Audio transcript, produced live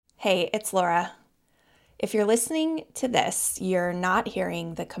Hey, it's Laura. If you're listening to this, you're not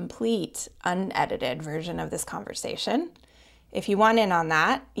hearing the complete, unedited version of this conversation. If you want in on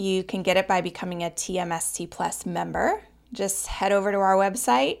that, you can get it by becoming a TMST Plus member. Just head over to our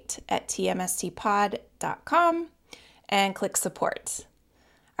website at tmstpod.com and click support.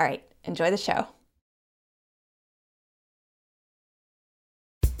 All right, enjoy the show.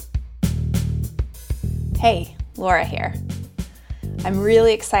 Hey, Laura here. I'm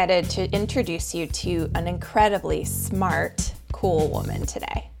really excited to introduce you to an incredibly smart, cool woman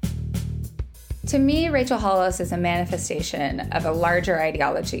today. To me, Rachel Hollis is a manifestation of a larger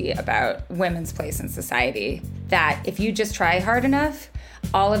ideology about women's place in society, that if you just try hard enough,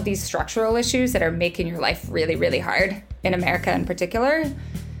 all of these structural issues that are making your life really, really hard, in America in particular,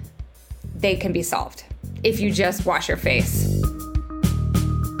 they can be solved if you just wash your face.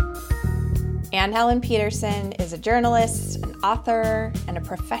 Anne Helen Petersen is a journalist, an author, and a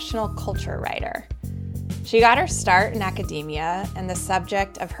professional culture writer. She got her start in academia, and the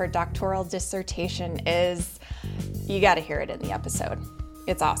subject of her doctoral dissertation is, you gotta hear it in the episode.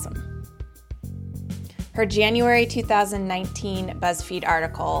 It's awesome. Her January 2019 BuzzFeed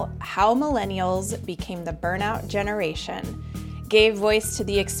article, How Millennials Became the Burnout Generation, gave voice to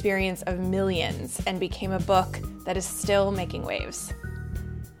the experience of millions and became a book that is still making waves.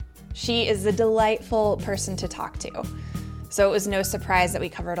 She is a delightful person to talk to, so it was no surprise that we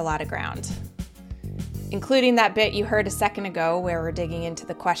covered a lot of ground, including that bit you heard a second ago where we're digging into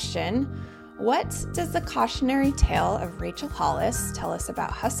the question, what does the cautionary tale of Rachel Hollis tell us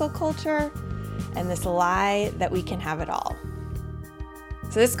about hustle culture and this lie that we can have it all?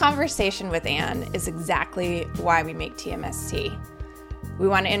 So this conversation with Anne is exactly why we make TMST. We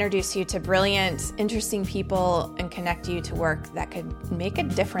want to introduce you to brilliant, interesting people and connect you to work that could make a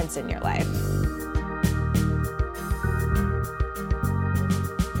difference in your life.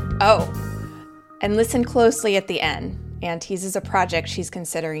 Oh, and listen closely at the end. Anne teases a project she's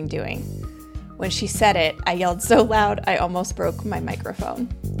considering doing. When she said it, I yelled so loud I almost broke my microphone.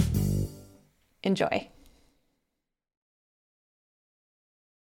 Enjoy.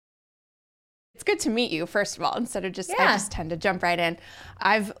 It's good to meet you, first of all, instead of I just tend to jump right in.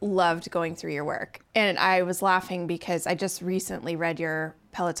 I've loved going through your work. And I was laughing because I just recently read your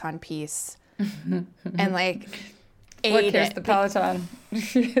Peloton piece and Look, here's the Peloton.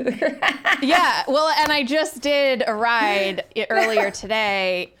 Yeah, well, and I just did a ride earlier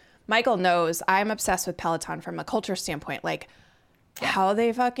today. Michael knows I'm obsessed with Peloton from a culture standpoint, how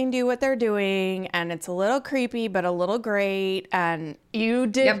they fucking do what they're doing, and it's a little creepy but a little great, and you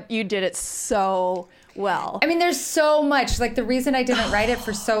did it so well. I mean, there's so much. The reason I didn't write it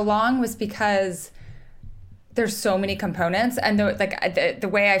for so long was because there's so many components, and the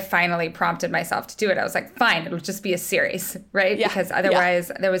way I finally prompted myself to do it, I was like, fine, it'll just be a series, right? Yeah. Because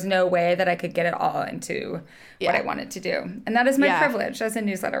otherwise there was no way that I could get it all into what I wanted to do. And that is my privilege as a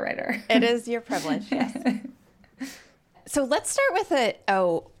newsletter writer. It is your privilege, yes. So let's start with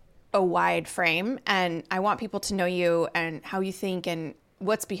a wide frame, and I want people to know you and how you think and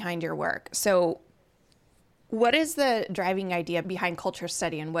what's behind your work. So what is the driving idea behind culture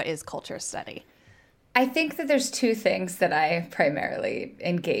study, and what is culture study? I think that there's two things that I primarily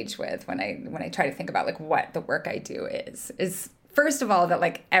engage with when I try to think about what the work I do is first of all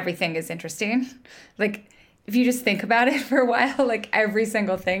that everything is interesting. If you just think about it for a while, every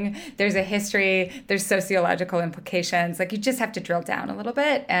single thing, there's a history, there's sociological implications. You just have to drill down a little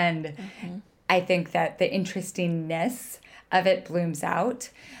bit. And I think that the interestingness of it blooms out.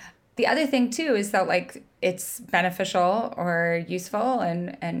 The other thing, too, is that, it's beneficial or useful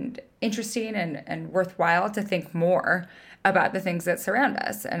and interesting and worthwhile to think more about the things that surround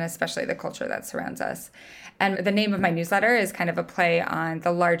us, and especially the culture that surrounds us. And the name of my newsletter is kind of a play on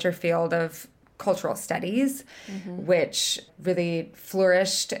the larger field of cultural studies, which really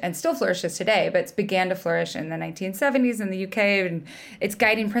flourished and still flourishes today, but began to flourish in the 1970s in the UK. And its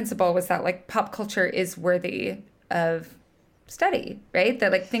guiding principle was that pop culture is worthy of study, right?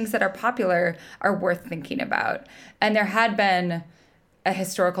 That things that are popular are worth thinking about. And there had been a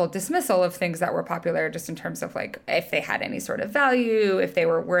historical dismissal of things that were popular just in terms of if they had any sort of value, if they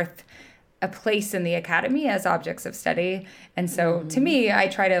were worth a place in the academy as objects of study. And so to me, I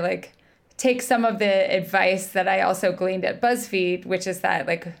try to take some of the advice that I also gleaned at BuzzFeed, which is that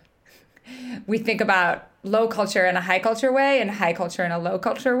we think about low culture in a high culture way and high culture in a low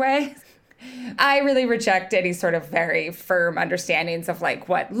culture way. I really reject any sort of very firm understandings of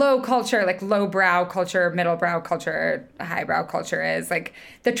what low culture, low brow culture, middle brow culture, high brow culture is.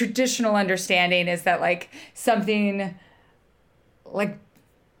 The traditional understanding is that something like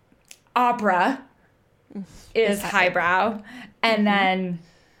opera is highbrow, and then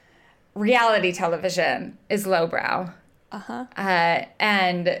reality television is lowbrow.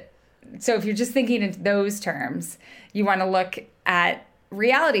 And so if you're just thinking in those terms, you want to look at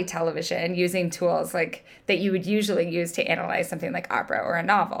reality television using tools like that you would usually use to analyze something like opera or a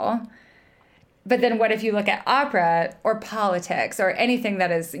novel. But then what if you look at opera or politics or anything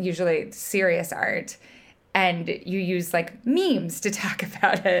that is usually serious art and you use like memes to talk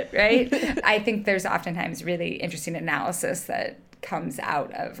about it, right? I think there's oftentimes really interesting analysis that comes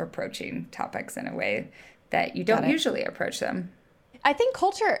out of approaching topics in a way that you don't usually approach them. I think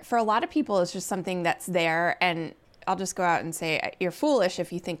culture for a lot of people is just something that's there, and I'll just go out and say you're foolish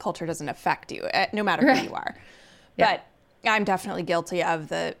if you think culture doesn't affect you, no matter who you are. Yeah. But I'm definitely guilty of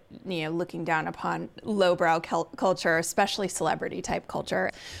the, looking down upon lowbrow culture, especially celebrity type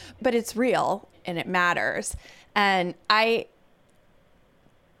culture. But it's real and it matters. And I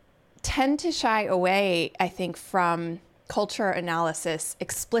tend to shy away, I think, from culture analysis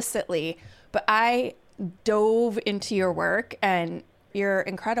explicitly, but I dove into your work and you're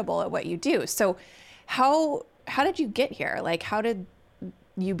incredible at what you do. So how did you get here? Like, how did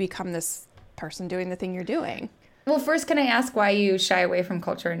you become this person doing the thing you're doing? Well, first, can I ask why you shy away from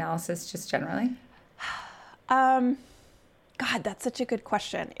culture analysis just generally? God, that's such a good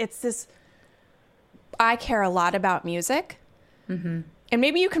question. It's this, I care a lot about music. Mm-hmm. And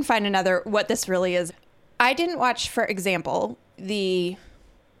maybe you can find what this really is. I didn't watch, for example, the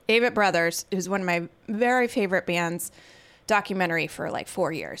Avett Brothers, who's one of my very favorite bands, documentary for like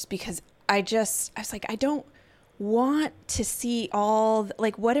 4 years because I was like, I don't want to see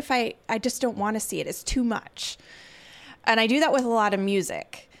what if I just don't want to see it. It's too much. And I do that with a lot of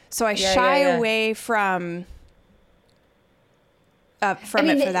music. So I shy away from it for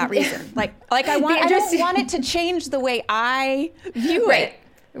that reason. Like I don't want it to change the way I view it.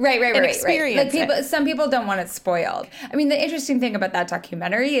 Right. Experience like some people don't want it spoiled. I mean, the interesting thing about that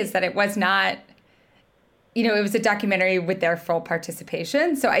documentary is that it was not, it was a documentary with their full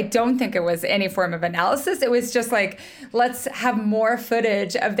participation. So I don't think it was any form of analysis. It was just like, let's have more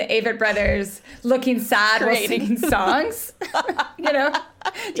footage of the Avett Brothers looking sad while singing songs.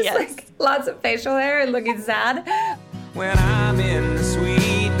 Just like lots of facial hair and looking sad. When I'm in the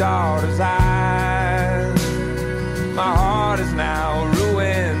sweet daughter's eyes, my heart is now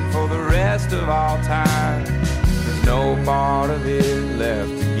ruined for the rest of all time. There's no part of it left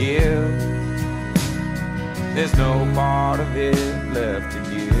to give. There's no part of it left to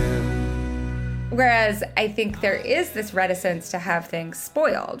give. Whereas I think there is this reticence to have things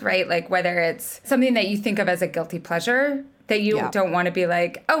spoiled, right? Like whether it's something that you think of as a guilty pleasure, that you don't want to be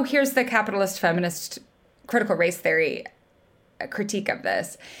like, oh, here's the capitalist feminist critical race theory critique of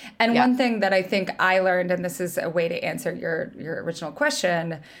this. And one thing that I think I learned, and this is a way to answer your original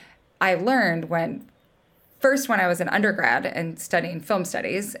question, I learned when I was an undergrad and studying film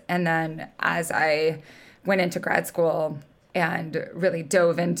studies, and then as I went into grad school and really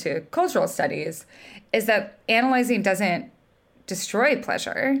dove into cultural studies, is that analyzing doesn't destroy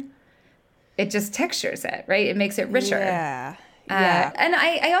pleasure. It just textures it, right? It makes it richer. Yeah. And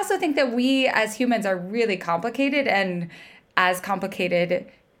I also think that we as humans are really complicated, and as complicated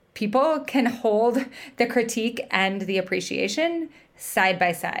people can hold the critique and the appreciation side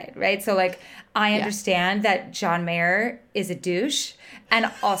by side, right? So like, I understand that John Mayer is a douche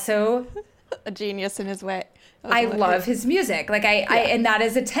and also a genius in his way. I love his music. Like and that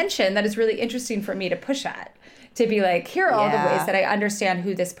is a tension that is really interesting for me to push at. To be like, here are all the ways that I understand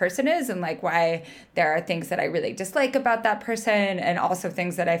who this person is and like why there are things that I really dislike about that person, and also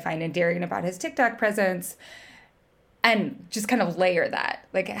things that I find endearing about his TikTok presence. And just kind of layer that,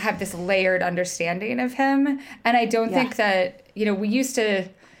 like have this layered understanding of him. And I don't think that, we used to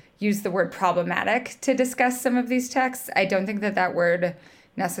use the word problematic to discuss some of these texts. I don't think that word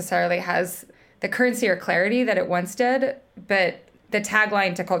necessarily has the currency or clarity that it once did. But the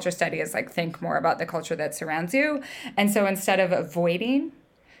tagline to culture study is like, think more about the culture that surrounds you. And so instead of avoiding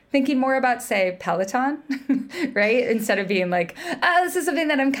thinking more about, say, Peloton, right? Instead of being like, oh, this is something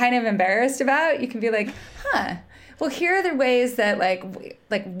that I'm kind of embarrassed about, you can be like, well, here are the ways that like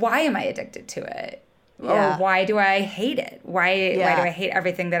why am I addicted to it? Or why do I hate it? Why do I hate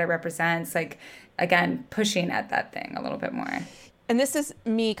everything that it represents? Like, again, pushing at that thing a little bit more. And this is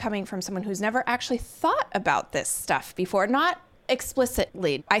me coming from someone who's never actually thought about this stuff before, not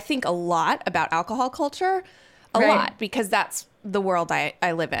explicitly. I think a lot about alcohol culture, a lot, because that's the world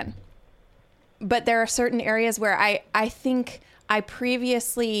I live in. But there are certain areas where I think I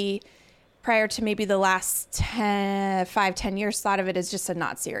previously, prior to maybe the last 5-10 years, thought of it as just a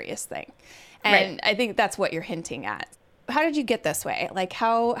not serious thing. And I think that's what you're hinting at. How did you get this way? Like,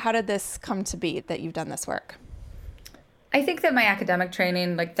 how did this come to be that you've done this work? I think that my academic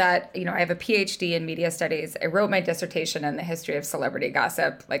training, like that, I have a PhD in media studies. I wrote my dissertation in the history of celebrity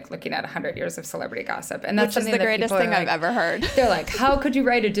gossip, like looking at 100 years of celebrity gossip. And that's Which is the greatest thing I've ever heard. They're like, how could you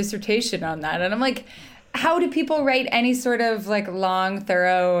write a dissertation on that? And I'm like, how do people write any sort of like long,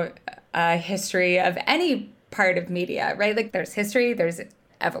 thorough history of any part of media, right? Like there's history, there's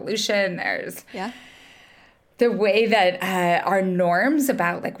evolution, there's the way that our norms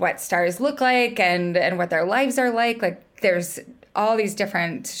about like what stars look like and what their lives are like there's all these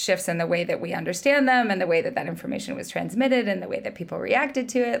different shifts in the way that we understand them and the way that that information was transmitted and the way that people reacted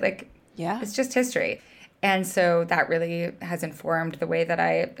to it. It's just history. And so that really has informed the way that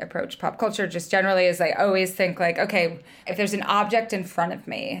I approach pop culture just generally is I always think like, okay, if there's an object in front of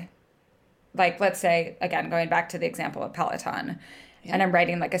me, like let's say, again, going back to the example of Peloton, and I'm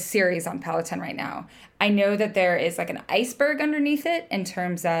writing like a series on Peloton right now, I know that there is like an iceberg underneath it in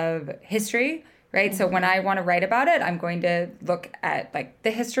terms of history, right? So when I want to write about it, I'm going to look at like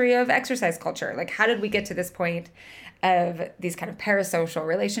the history of exercise culture. Like how did we get to this point of these kind of parasocial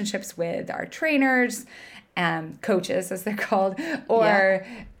relationships with our trainers, coaches as they're called,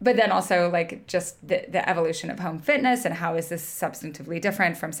 but then also like just the evolution of home fitness and how is this substantively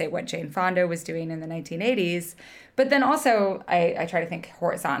different from say what Jane Fonda was doing in the 1980s. But then also I try to think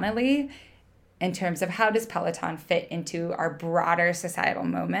horizontally in terms of how does Peloton fit into our broader societal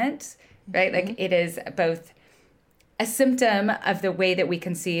moment, right? Like it is both a symptom of the way that we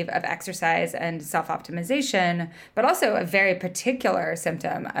conceive of exercise and self-optimization, but also a very particular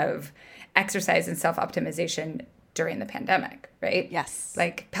symptom of exercise and self-optimization during the pandemic, right? Yes.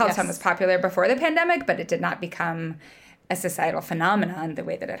 Like Peloton was popular before the pandemic, but it did not become a societal phenomenon the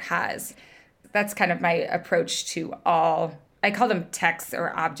way that it has. That's kind of my approach to all, I call them texts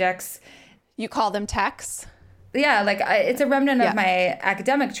or objects. You call them texts? Yeah, like it's a remnant of my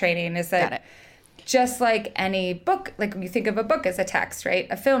academic training is that just like any book, like you think of a book as a text, right?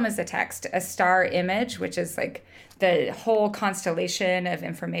 A film is a text. A star image, which is like the whole constellation of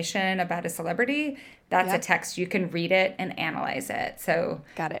information about a celebrity, that's a text. You can read it and analyze it. So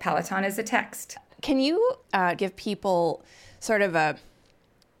Peloton is a text. Can you give people sort of a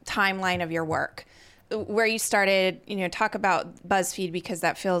timeline of your work? Where you started, talk about BuzzFeed because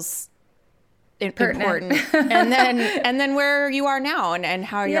that feels important. and then where you are now and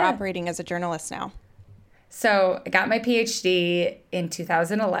how you're operating as a journalist now. So I got my PhD in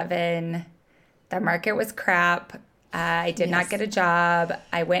 2011. The market was crap. I did not get a job.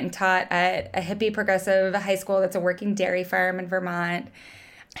 I went and taught at a hippie progressive high school that's a working dairy farm in Vermont.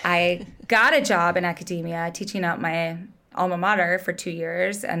 I got a job in academia teaching at my alma mater for 2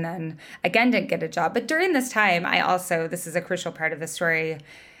 years and then again didn't get a job. But during this time, this is a crucial part of the story,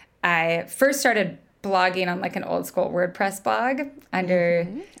 I first started blogging on like an old school WordPress blog under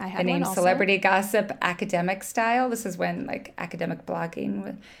the name Celebrity Gossip Academic Style. This is when like academic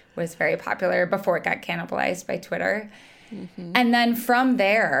blogging was very popular before it got cannibalized by Twitter. And then from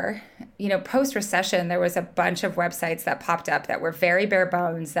there, post-recession, there was a bunch of websites that popped up that were very bare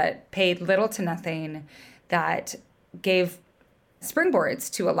bones, that paid little to nothing, that gave springboards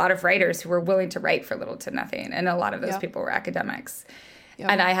to a lot of writers who were willing to write for little to nothing. And a lot of those people were academics.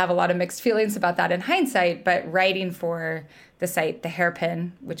 And I have a lot of mixed feelings about that in hindsight, but writing for the site, The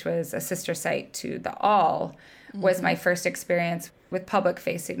Hairpin, which was a sister site to The Awl, was my first experience with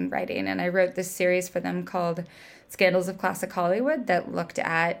public-facing writing. And I wrote this series for them called Scandals of Classic Hollywood that looked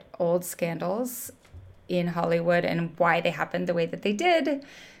at old scandals in Hollywood and why they happened the way that they did,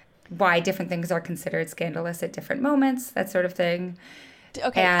 why different things are considered scandalous at different moments, that sort of thing.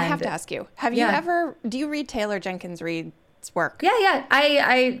 Okay, I have to ask you, do you read Taylor Jenkins Reid's work? Yeah.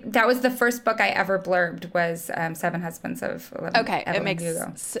 I that was the first book I ever blurbed was Seven Husbands of Evelyn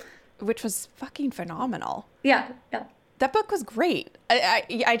Hugo. Which was fucking phenomenal. Yeah. That book was great.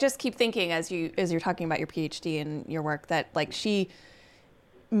 I just keep thinking as you're talking about your PhD and your work that like she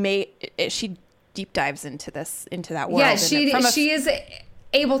deep dives into that world. Yeah, she is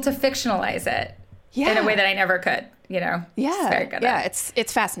able to fictionalize it in a way that I never could. Yeah, she's very good at it.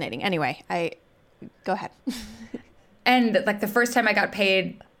 It's fascinating. Anyway, go ahead. And like the first time I got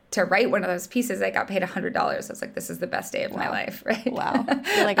paid to write one of those pieces, I got paid $100. I was like, this is the best day of my life, right? Wow. I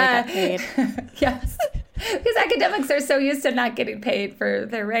feel like I got paid. Yes. Because academics are so used to not getting paid for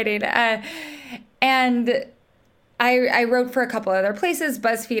their writing. And I wrote for a couple other places.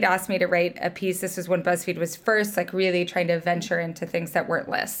 BuzzFeed asked me to write a piece. This was when BuzzFeed was first like really trying to venture into things that weren't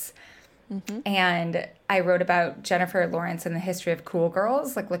lists. And I wrote about Jennifer Lawrence and the history of cool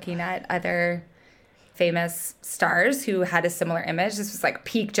girls, like looking at other famous stars who had a similar image. This was like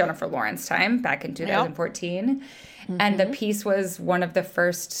peak Jennifer Lawrence time back in 2014. Yep. And the piece was one of the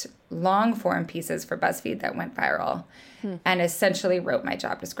first long form pieces for BuzzFeed that went viral and essentially wrote my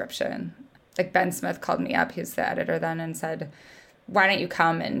job description. Like Ben Smith called me up, he was the editor then, and said, why don't you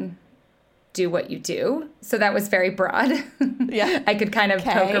come and do what you do? So that was very broad. Yeah. I could kind of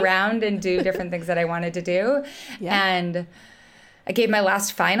poke around and do different things that I wanted to do. Yeah. And I gave my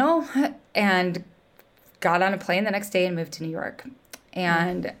last final and got on a plane the next day and moved to New York.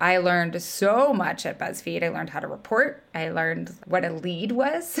 And I learned so much at BuzzFeed. I learned how to report. I learned what a lead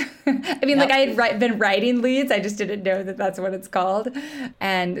was. I mean, like I had been writing leads. I just didn't know that that's what it's called.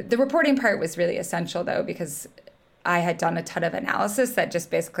 And the reporting part was really essential, though, because I had done a ton of analysis that just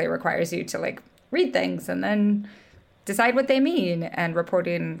basically requires you to like read things and then decide what they mean. And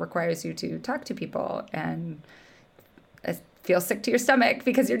reporting requires you to talk to people and feel sick to your stomach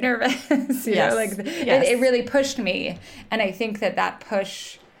because you're nervous. you know, like it really pushed me. And I think that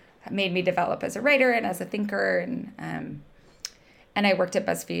push made me develop as a writer and as a thinker. And I worked at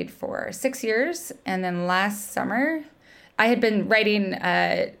BuzzFeed for 6 years. And then last summer, I had been writing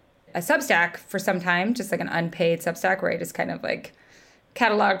a Substack for some time, just like an unpaid Substack where I just kind of like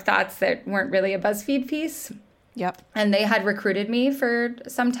cataloged thoughts that weren't really a BuzzFeed piece. Yep. And they had recruited me for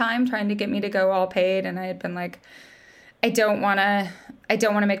some time trying to get me to go all paid. And I had been like, I don't want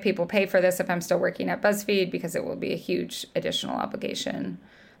to make people pay for this if I'm still working at BuzzFeed because it will be a huge additional obligation.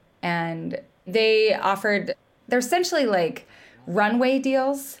 And they're essentially like runway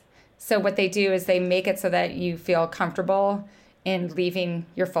deals. So what they do is they make it so that you feel comfortable in leaving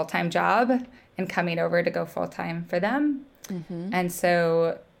your full-time job and coming over to go full-time for them. Mm-hmm. And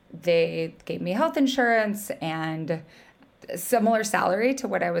so they gave me health insurance and a similar salary to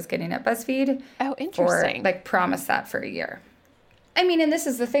what I was getting at BuzzFeed. Oh, interesting. Or like promise that for a year. I mean, and this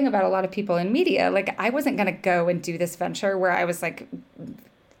is the thing about a lot of people in media. Like I wasn't going to go and do this venture where I was like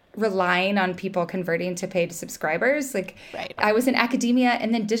relying on people converting to paid subscribers. Like I was in academia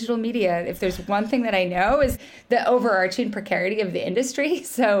and then digital media. If there's one thing that I know is the overarching precarity of the industry.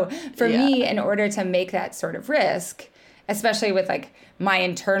 So for me, in order to make that sort of risk, especially with like my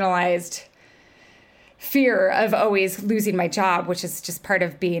internalized fear of always losing my job, which is just part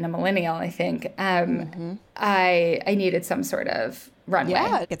of being a millennial, I think, I needed some sort of runway.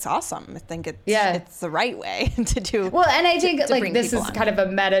 Yeah, it's awesome. I think it's the right way to do. Well, and I think like this is kind of a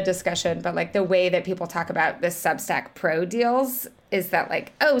meta discussion, but like the way that people talk about this Substack Pro deals is that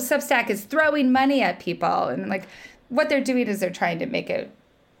like, oh, Substack is throwing money at people. And like what they're doing is they're trying to make it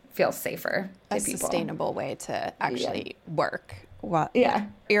feel safer to people. A sustainable way to actually work. Well,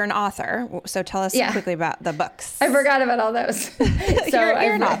 you're an author, so tell us quickly about the books. I forgot about all those. So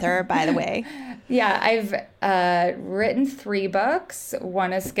you're an author, by the way. Yeah, I've written 3 books.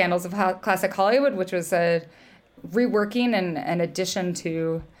 One is Scandals of Classic Hollywood, which was a reworking and an addition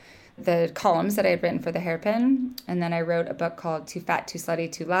to the columns that I had written for The Hairpin. And then I wrote a book called Too Fat, Too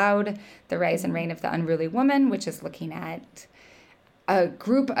Slutty, Too Loud, The Rise and Reign of the Unruly Woman, which is looking at a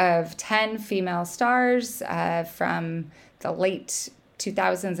group of 10 female stars from the late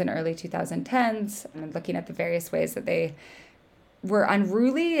 2000s and early 2010s, and looking at the various ways that they were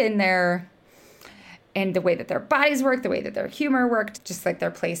unruly in the way that their bodies worked, the way that their humor worked, just like their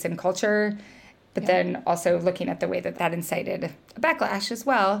place in culture, but then also looking at the way that incited a backlash as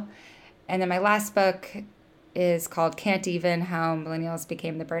well. And then my last book is called Can't Even: How Millennials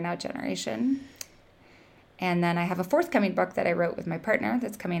Became the Burnout Generation. And then I have a forthcoming book that I wrote with my partner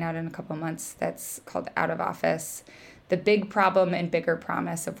that's coming out in a couple of months that's called Out of Office: The Big Problem and Bigger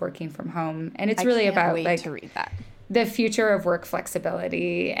Promise of Working from Home. And it's really about like to read that. The future of work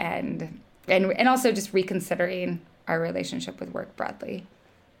flexibility and also just reconsidering our relationship with work broadly.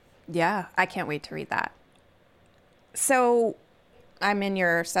 Yeah, I can't wait to read that. So I'm in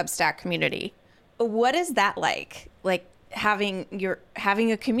your Substack community. What is that like? Like having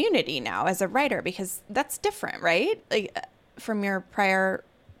a community now as a writer, because that's different, right? Like from your prior.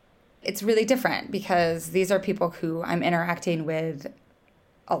 It's really different because these are people who I'm interacting with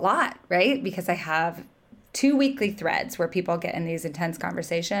a lot, right? Because I have 2 weekly threads where people get in these intense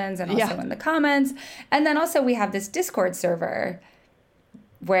conversations and also in the comments. And then also we have this Discord server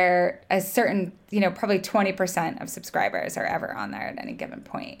where a certain, probably 20% of subscribers are ever on there at any given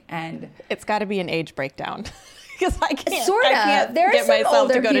point. And it's got to be an age breakdown because I can't There get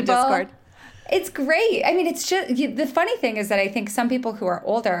myself to go to Discord. It's great. I mean, it's just, the funny thing is that I think some people who are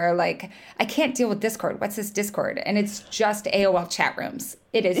older are like, I can't deal with Discord. What's this Discord? And it's just AOL chat rooms.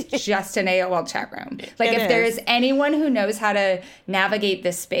 It is just an AOL chat room. Like if there is anyone who knows how to navigate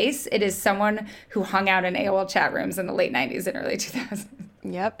this space, it is someone who hung out in AOL chat rooms in the late 90s and early 2000s.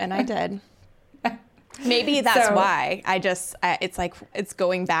 Yep, and I did. Maybe that's why it's like it's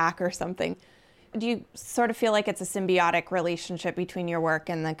going back or something. Do you sort of feel like it's a symbiotic relationship between your work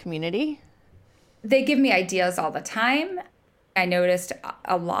and the community? They give me ideas all the time. I noticed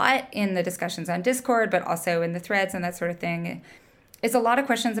a lot in the discussions on Discord, but also in the threads and that sort of thing, is a lot of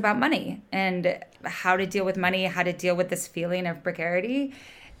questions about money and how to deal with money, how to deal with this feeling of precarity.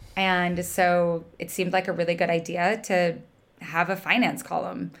 And so it seemed like a really good idea to have a finance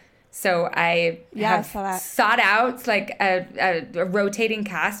column. So I have sought out like a rotating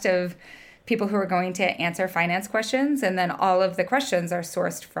cast of people who are going to answer finance questions. And then all of the questions are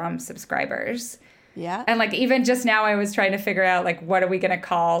sourced from subscribers. Yeah. And like even just now I was trying to figure out like what are we going to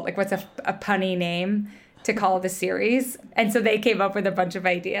call, like what's a punny name to call the series. And so they came up with a bunch of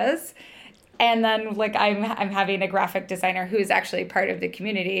ideas. And then like I'm having a graphic designer who is actually part of the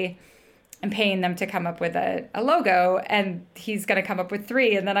community and paying them to come up with a logo, and he's going to come up with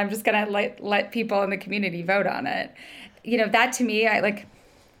 3, and then I'm just going to let people in the community vote on it. You know, that to me, I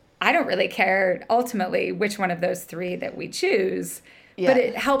don't really care ultimately which one of those 3 that we choose. Yeah. But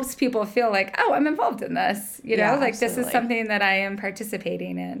it helps people feel like, oh, I'm involved in this. You know, like absolutely. This is something that I am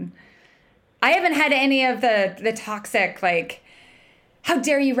participating in. I haven't had any of the toxic, like, how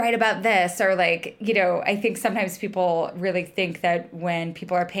dare you write about this? Or like, you know, I think sometimes people really think that when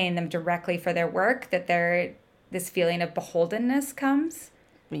people are paying them directly for their work, that this feeling of beholdenness comes.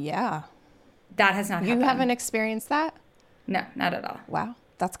 Yeah. That has not happened. You haven't experienced that? No, not at all. Wow.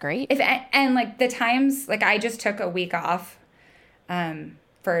 That's great. And like the times, like I just took a week off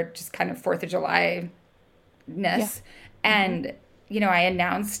for just kind of 4th of July-ness. Yeah. And, you know, I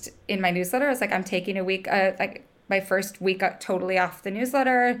announced in my newsletter, I was like, I'm taking a week, like my first week totally off the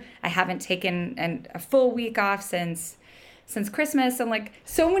newsletter. I haven't taken a full week off since Christmas. And like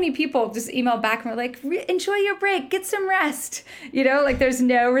so many people just emailed back and were like, enjoy your break, get some rest. You know, like there's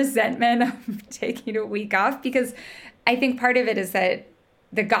no resentment of taking a week off, because I think part of it is that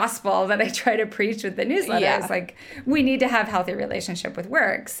the gospel that I try to preach with the newsletter is like, we need to have healthy relationship with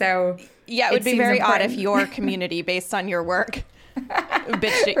work. So yeah, it would be very odd if your community, based on your work,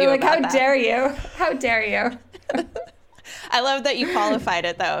 bitched at you like, about how dare you? How dare you? I love that you qualified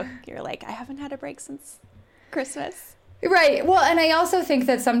it, though. You're like, I haven't had a break since Christmas. Right. Well, and I also think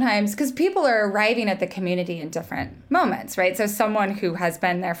that sometimes, because people are arriving at the community in different moments, right? So someone who has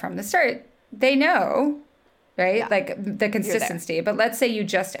been there from the start, they know, right? Yeah. Like the consistency. But let's say you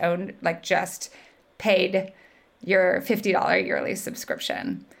just paid your $50 yearly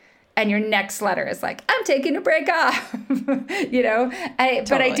subscription. And your next letter is like, I'm taking a break off, you know? Totally.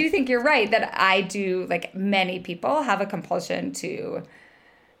 But I do think you're right that I do, like many people, have a compulsion to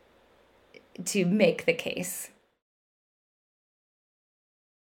make the case.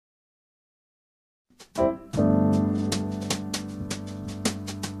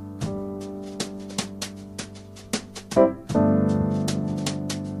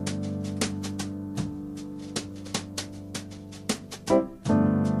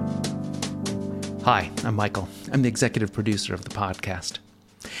 Hi, I'm Michael. I'm the executive producer of the podcast.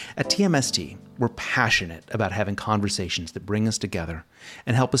 At TMST, we're passionate about having conversations that bring us together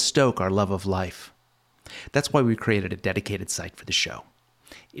and help us stoke our love of life. That's why we created a dedicated site for the show.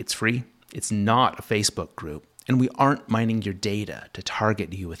 It's free, it's not a Facebook group, and we aren't mining your data to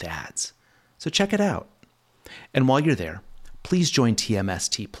target you with ads. So check it out. And while you're there, please join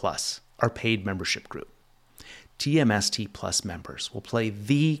TMST Plus, our paid membership group. TMST Plus members will play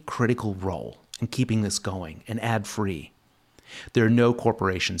the critical role in keeping this going and ad-free. There are no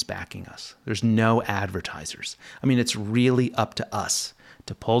corporations backing us. There's no advertisers. I mean, it's really up to us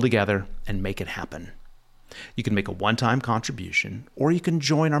to pull together and make it happen. You can make a one-time contribution, or you can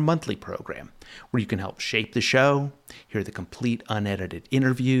join our monthly program, where you can help shape the show, hear the complete unedited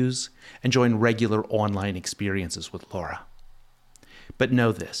interviews, and join regular online experiences with Laura. But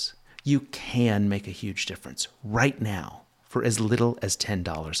know this, you can make a huge difference right now for as little as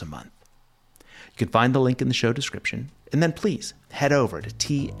 $10 a month. You can find the link in the show description, and then please head over to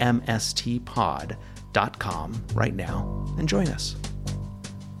tmstpod.com right now and join us.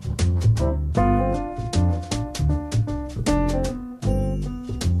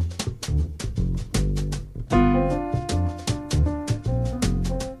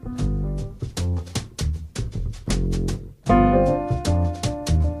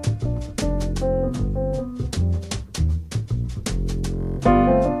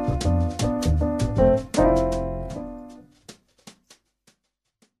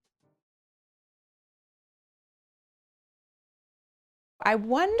 I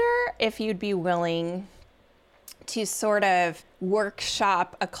wonder if you'd be willing to sort of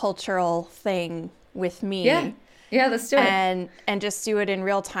workshop a cultural thing with me. Yeah, let's do it. And just do it in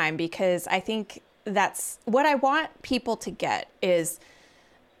real time, because I think that's what I want people to get, is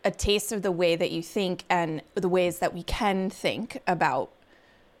a taste of the way that you think and the ways that we can think about.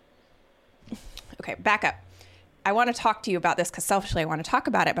 Okay, back up. I want to talk to you about this because selfishly I want to talk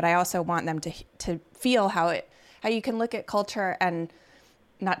about it, but I also want them to feel how you can look at culture and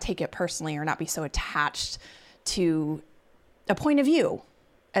not take it personally or not be so attached to a point of view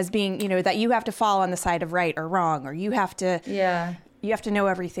as being, that you have to fall on the side of right or wrong, or you have to know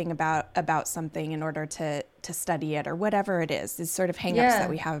everything about something in order to study it, or whatever it is, these sort of hangups that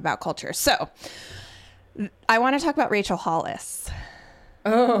we have about culture. So I want to talk about Rachel Hollis.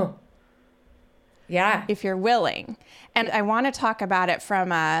 Oh, yeah. If you're willing. And I want to talk about it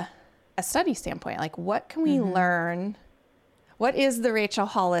from a study standpoint. Like, what can we learn? What is the Rachel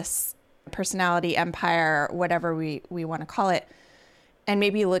Hollis personality empire, whatever we want to call it? And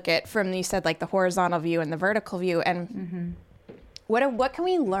maybe look at from, you said, like the horizontal view and the vertical view. And what can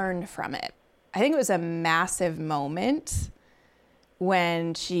we learn from it? I think it was a massive moment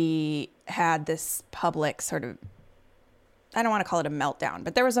when she had this public sort of, I don't want to call it a meltdown,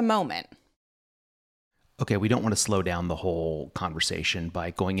 but there was a moment. Okay, we don't want to slow down the whole conversation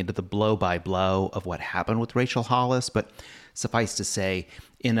by going into the blow by blow of what happened with Rachel Hollis, but suffice to say,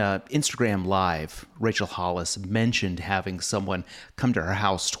 in a Instagram Live, Rachel Hollis mentioned having someone come to her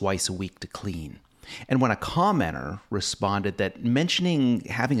house twice a week to clean. And when a commenter responded that mentioning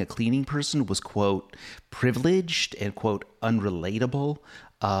having a cleaning person was, quote, privileged and, quote, unrelatable,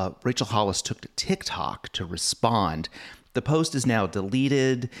 Rachel Hollis took to TikTok to respond. The post is now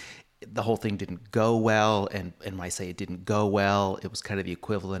deleted. The whole thing didn't go well. And when I say it didn't go well, it was kind of the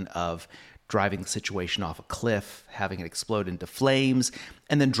equivalent of driving the situation off a cliff, having it explode into flames,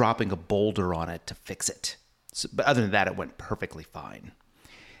 and then dropping a boulder on it to fix it. So, but other than that, it went perfectly fine.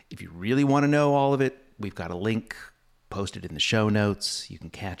 If you really want to know all of it, we've got a link posted in the show notes. You can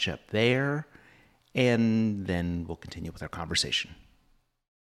catch up there, and then we'll continue with our conversation.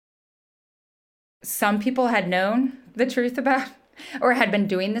 Some people had known the truth about, or had been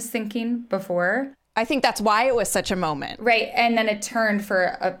doing this thinking before. I think that's why it was such a moment. Right. And then it turned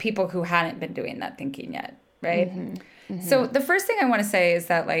for people who hadn't been doing that thinking yet. Right. So the first thing I want to say is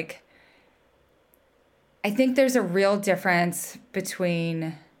that, like, I think there's a real difference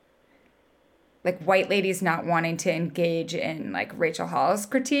between, like, white ladies not wanting to engage in, like, Rachel Hollis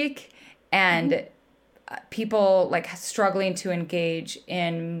critique and people, like, struggling to engage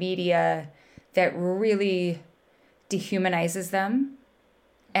in media that really dehumanizes them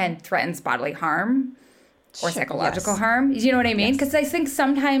and threatens bodily harm or psychological harm. You know what I mean? Because I think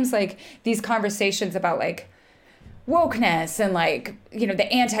sometimes, like, these conversations about, like, wokeness and, like,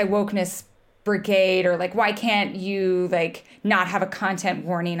 the anti-wokeness brigade, or, like, why can't you, like, not have a content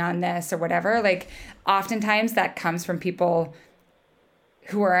warning on this or whatever, like, oftentimes that comes from people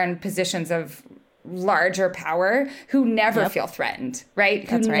who are in positions of larger power who never feel threatened, right?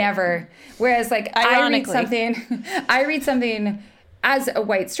 Who never, whereas, like, I read something as a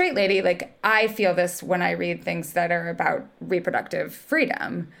white straight lady, like, I feel this when I read things that are about reproductive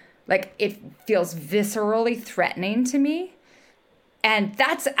freedom. Like, it feels viscerally threatening to me. And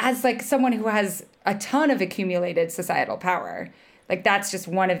that's as, like, someone who has a ton of accumulated societal power. Like, that's just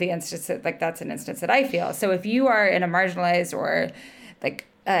one of the instances, like, that's an instance that I feel. So if you are in a marginalized or, like,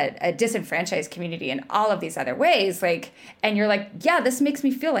 a disenfranchised community in all of these other ways, like, and you're like, yeah, this makes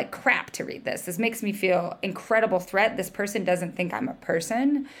me feel like crap to read this. This makes me feel incredible threat. This person doesn't think I'm a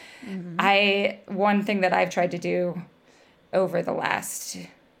person. One thing that I've tried to do over the last,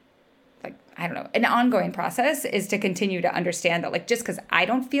 like, I don't know, an ongoing process is to continue to understand that, like, just because I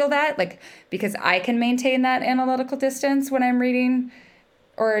don't feel that, like, because I can maintain that analytical distance when I'm reading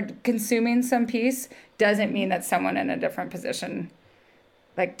or consuming some piece, doesn't mean that someone in a different position,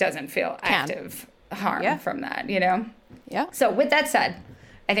 like, doesn't feel active harm from that, Yeah. So with that said,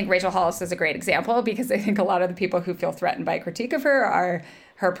 I think Rachel Hollis is a great example, because I think a lot of the people who feel threatened by critique of her are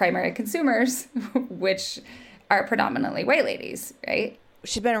her primary consumers, which are predominantly white ladies, right?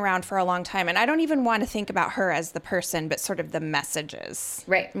 She's been around for a long time, and I don't even want to think about her as the person, but sort of the messages.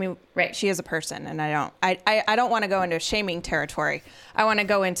 Right. I mean, she is a person, and I don't want to go into shaming territory. I want to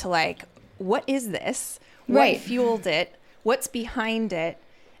go into, like, what is this? What fueled it? What's behind it?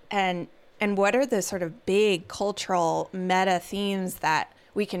 And what are the sort of big cultural meta themes that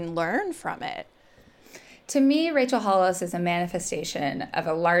we can learn from it? To me, Rachel Hollis is a manifestation of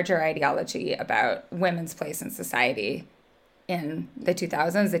a larger ideology about women's place in society in the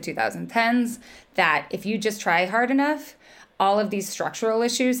 2000s, the 2010s, that if you just try hard enough, all of these structural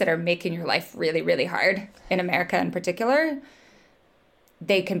issues that are making your life really, really hard, in America in particular,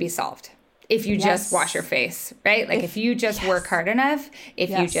 they can be solved. If you just wash your face, right? Like, if you just work hard enough, if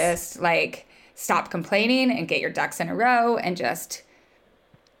you just, like, stop complaining and get your ducks in a row and just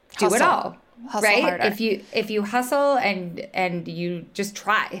do it Hustle. all. Hustle right? harder. If you hustle and you just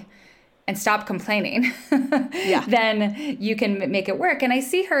try and stop complaining, Yeah. then you can make it work. And I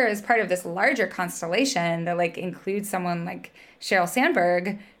see her as part of this larger constellation that like includes someone like Sheryl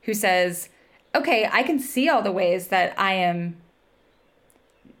Sandberg, who says, okay, I can see all the ways that I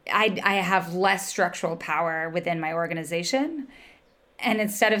have less structural power within my organization. And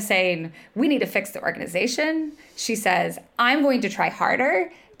instead of saying, we need to fix the organization, she says, I'm going to try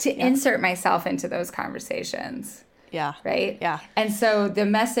harder to insert myself into those conversations. Yeah. Right? Yeah. And so the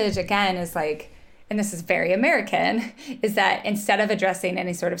message, again, is like, and this is very American, is that instead of addressing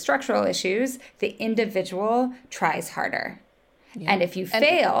any sort of structural issues, the individual tries harder. Yeah. And if you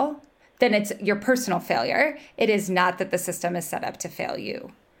fail, then it's your personal failure. It is not that the system is set up to fail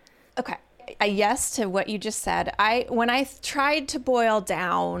you. Okay. A yes to what you just said. When I tried to boil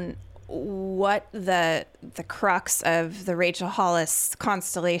down what the crux of the Rachel Hollis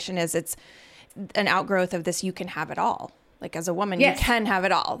constellation is, it's an outgrowth of this: you can have it all. Like, as a woman, yes. you can have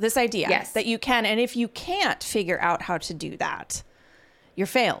it all. This idea yes. that you can, and if you can't figure out how to do that, you're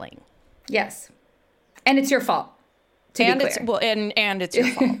failing. Yes, and it's your fault. And it's and it's your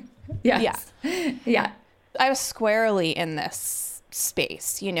fault. Yes. Yeah. Yeah. I was squarely in this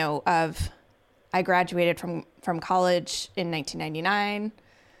space, of I graduated from college in 1999.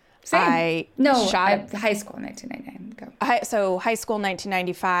 Same. High school in 1999. Go. High school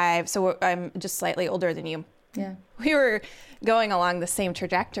 1995. So I'm just slightly older than you. Yeah. We were going along the same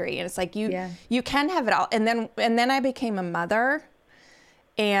trajectory, and it's like you can have it all. And then I became a mother,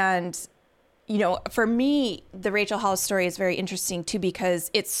 and for me, the Rachel Hollis story is very interesting too,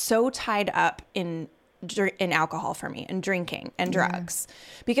 because it's so tied up in alcohol for me, and drinking and drugs,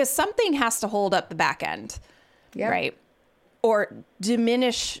 because something has to hold up the back end, right? Or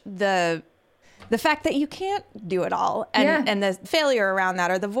diminish the fact that you can't do it all, and the failure around that,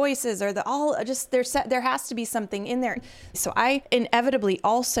 or the voices, or there has to be something in there. So I inevitably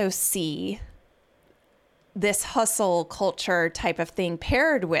also see this hustle culture type of thing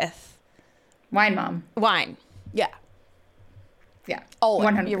paired with wine mom. Wine. Yeah. Yeah. Oh,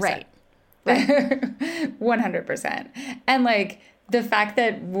 100%. You're right. 100%. And like the fact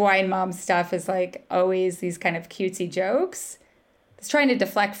that wine mom stuff is like always these kind of cutesy jokes, it's trying to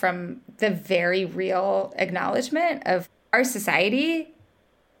deflect from the very real acknowledgement of our society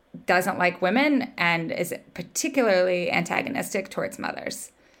doesn't like women and is particularly antagonistic towards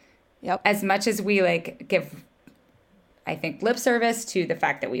mothers. Yep. As much as we like give, I think, lip service to the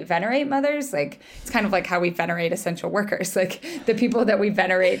fact that we venerate mothers, like it's kind of like how we venerate essential workers. Like the people that we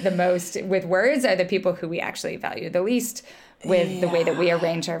venerate the most with words are the people who we actually value the least with the way that we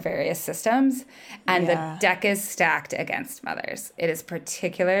arrange our various systems. And the deck is stacked against mothers. It is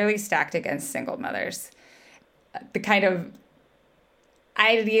particularly stacked against single mothers. The kind of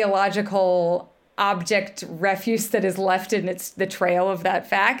ideological object refuse that is left in the trail of that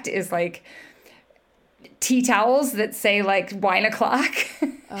fact is like tea towels that say like wine o'clock.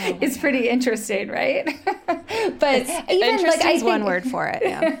 It's pretty interesting, right? But even like I think, one word for it.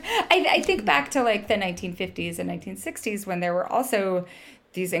 Yeah. I think back to like the 1950s and 1960s when there were also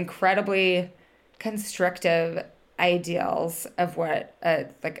these incredibly constrictive ideals of what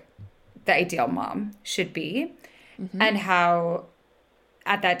like the ideal mom should be, and how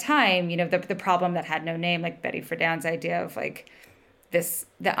at that time, the problem that had no name, like Betty Friedan's idea of like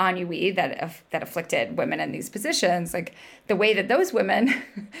the ennui that afflicted women in these positions, like the way that those women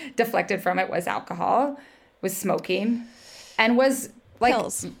deflected from it was alcohol, was smoking, and was like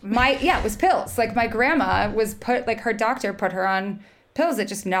pills. It was pills. Like my grandma was her doctor put her on pills that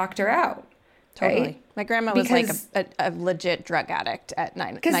just knocked her out. Totally. Right? My grandma was like a legit drug addict at 90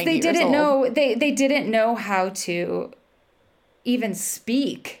 years old. Because they didn't know they didn't know how to even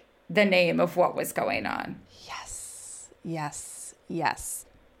speak the name of what was going on. Yes.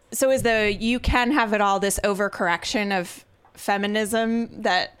 So is you can have it all this overcorrection of feminism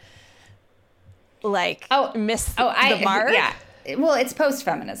that missed the mark? Yeah. Well, it's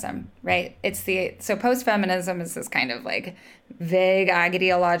post-feminism, right? So post-feminism is this kind of like vague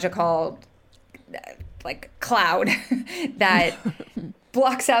ideological like cloud that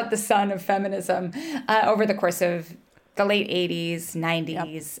blocks out the sun of feminism over the course of the late 80s,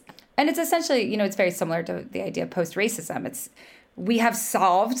 90s. Yep. And it's essentially, it's very similar to the idea of post-racism. We have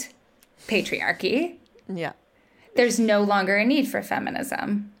solved patriarchy. Yeah. There's no longer a need for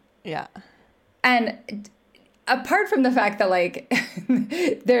feminism. Yeah. And apart from the fact that like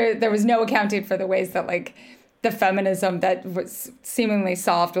there was no accounting for the ways that like the feminism that was seemingly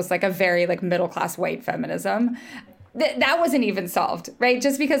solved was like a very like middle-class white feminism. that wasn't even solved, right?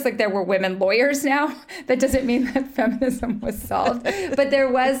 Just because like there were women lawyers now, that doesn't mean that feminism was solved. But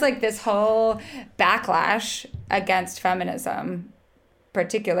there was like this whole backlash against feminism,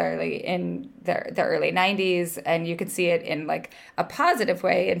 particularly in the early 90s. And you could see it in like a positive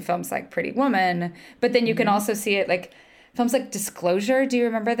way in films like Pretty Woman. But then you can also see it like films like Disclosure. Do you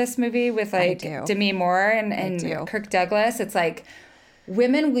remember this movie with like Demi Moore and Kirk Douglas? It's like,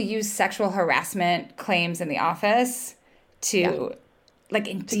 women will use sexual harassment claims in the office to, like,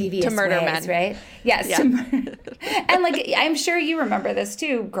 in devious to murder ways, men, right? Yes. Yeah. And, like, I'm sure you remember this,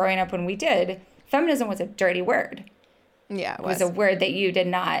 too, growing up when we did. Feminism was a dirty word. Yeah, it was a word that you did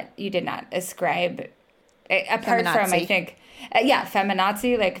not ascribe, apart from, I think,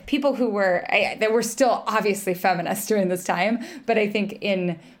 feminazi, like, people who were, they were still obviously feminists during this time, but I think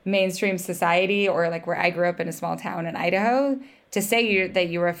in mainstream society, or, like, where I grew up in a small town in Idaho, to say that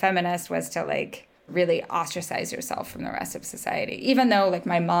you were a feminist was to like really ostracize yourself from the rest of society. Even though like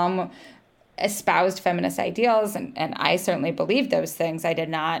my mom espoused feminist ideals and I certainly believed those things, I did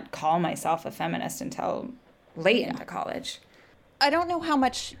not call myself a feminist until late into college. I don't know how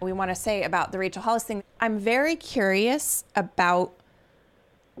much we want to say about the Rachel Hollis thing. I'm very curious about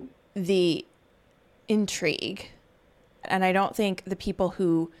the intrigue. And I don't think the people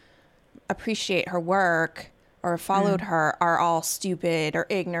who appreciate her work or followed her are all stupid or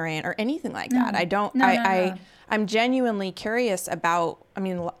ignorant or anything like that. I don't. I'm genuinely curious about. I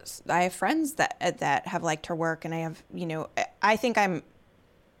mean, I have friends that have liked her work, and I have, I think I'm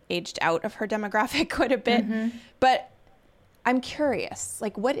aged out of her demographic quite a bit, but I'm curious.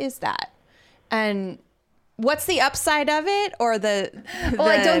 Like, what is that, and what's the upside of it, or the? Well,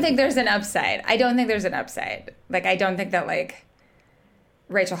 I don't think there's an upside. Like, I don't think that like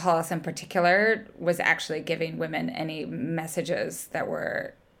Rachel Hollis in particular was actually giving women any messages that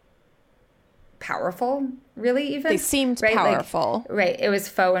were powerful, really, even. They seemed powerful. Like, right. It was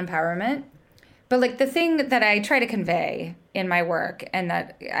faux empowerment. But like the thing that I try to convey in my work, and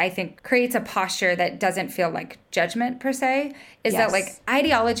that I think creates a posture that doesn't feel like judgment per se, is that like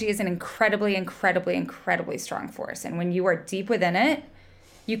ideology is an incredibly, incredibly, incredibly strong force. And when you are deep within it,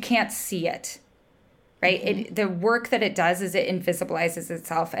 you can't see it. Right? The work that it does is it invisibilizes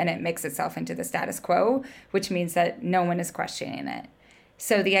itself and it makes itself into the status quo, which means that no one is questioning it.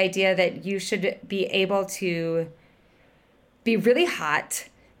 So the idea that you should be able to be really hot,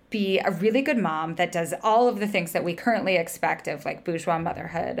 be a really good mom that does all of the things that we currently expect of like bourgeois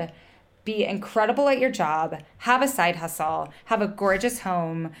motherhood, be incredible at your job, have a side hustle, have a gorgeous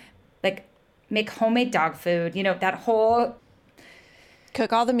home, like make homemade dog food, that whole...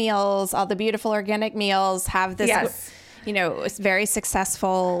 Cook all the meals, all the beautiful organic meals, have this, very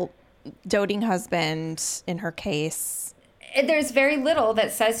successful doting husband in her case. There's very little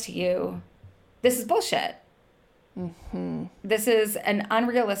that says to you, this is bullshit. This is an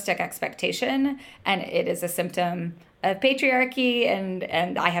unrealistic expectation, and it is a symptom of patriarchy,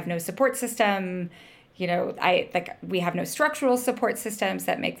 and I have no support system. We have no structural support systems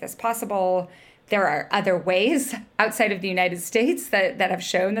that make this possible. There are other ways outside of the United States that have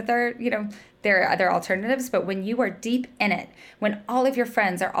shown that there are other alternatives. But when you are deep in it, when all of your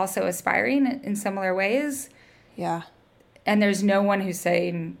friends are also aspiring in similar ways, and there's no one who's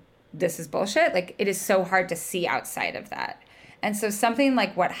saying this is bullshit, like it is so hard to see outside of that. And so something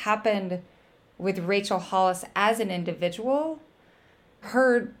like what happened with Rachel Hollis as an individual,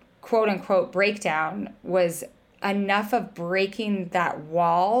 her quote unquote breakdown was enough of breaking that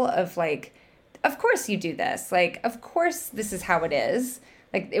wall of like, of course you do this. Like, of course this is how it is.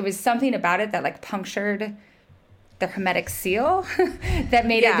 Like, it was something about it that, like, punctured the Hermetic seal that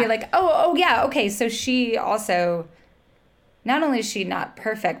made it be like, oh, yeah, okay, so she also, not only is she not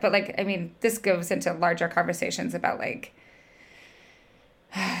perfect, but, like, I mean, this goes into larger conversations about, like,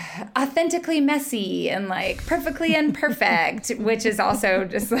 authentically messy and like perfectly imperfect, which is also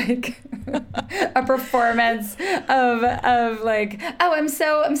just like a performance of like, oh, I'm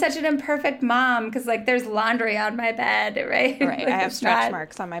such an imperfect mom because like there's laundry on my bed, right? Right. I have stretch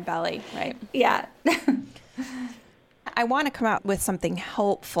marks on my belly, right? Yeah. I want to come out with something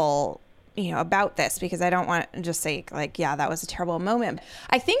helpful, about this, because I don't want to just say like, yeah, that was a terrible moment.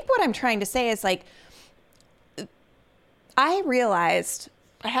 I think what I'm trying to say is like, I realized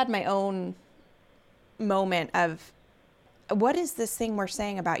I had my own moment of what is this thing we're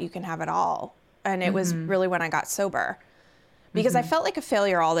saying about you can have it all? And it was really when I got sober, because I felt like a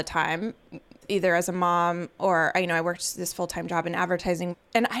failure all the time, either as a mom or, I worked this full-time job in advertising.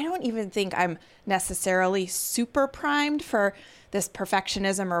 And I don't even think I'm necessarily super primed for this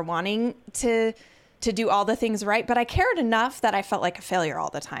perfectionism or wanting to do all the things right. But I cared enough that I felt like a failure all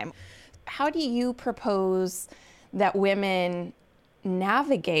the time. How do you propose that women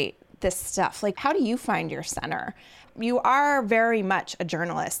navigate this stuff? Like, how do you find your center? You are very much a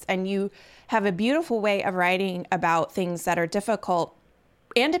journalist, and you have a beautiful way of writing about things that are difficult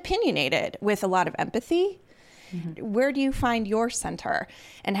and opinionated with a lot of empathy. Mm-hmm. Where do you find your center,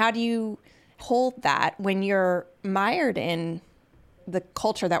 and how do you hold that when you're mired in the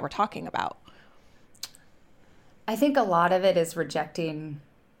culture that we're talking about? I think a lot of it is rejecting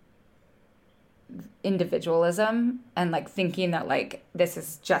individualism and like thinking that like this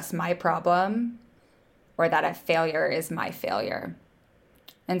is just my problem, or that a failure is my failure.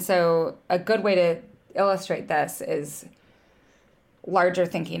 And so a good way to illustrate this is larger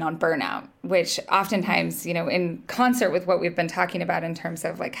thinking on burnout, which oftentimes, you know, in concert with what we've been talking about in terms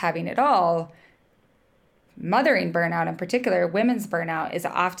of like having it all, mothering burnout in particular, women's burnout is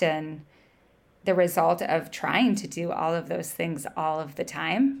often the result of trying to do all of those things all of the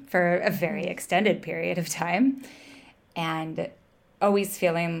time for a very extended period of time, and always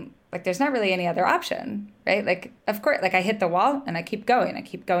feeling like there's not really any other option, right? Like, of course, like I hit the wall and I keep going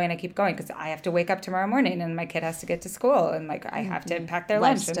because I have to wake up tomorrow morning and my kid has to get to school and like I have to pack their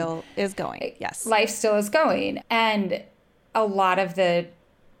lunch. Life still is going, yes. Life still is going. And a lot of the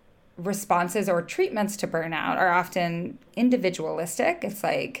responses or treatments to burnout are often individualistic. It's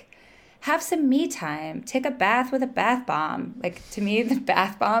like, have some me time, take a bath with a bath bomb. Like, to me, the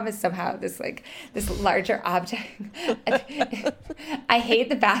bath bomb is somehow this larger object. I hate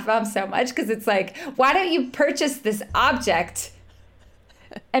the bath bomb so much because it's like, why don't you purchase this object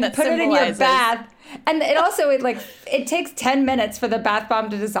and put it in your bath? And it takes 10 minutes for the bath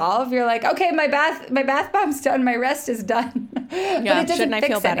bomb to dissolve. You're like, okay, my bath bomb's done, my rest is done. Yeah, but it doesn't shouldn't I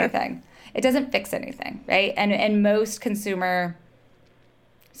feel better? Anything. It doesn't fix anything, right? And most consumer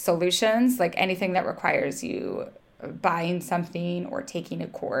solutions, like anything that requires you buying something or taking a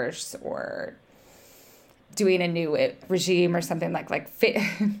course or doing a new regime or something like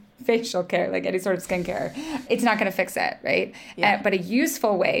facial care, like any sort of skincare, it's not going to fix it, right? Yeah. But a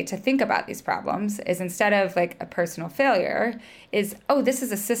useful way to think about these problems is, instead of like a personal failure, is, oh, this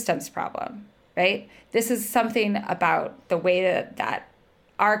is a systems problem, right? This is something about the way that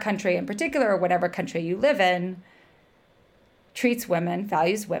our country in particular, or whatever country you live in, treats women,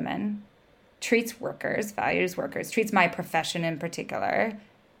 values women, treats workers, values workers, treats my profession in particular.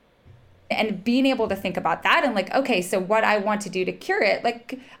 And being able to think about that and like, okay, so what I want to do to cure it,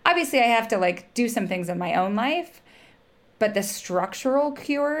 like, obviously I have to like do some things in my own life, but the structural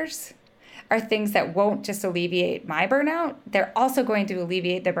cures are things that won't just alleviate my burnout. They're also going to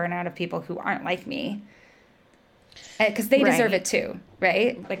alleviate the burnout of people who aren't like me, because they deserve it too,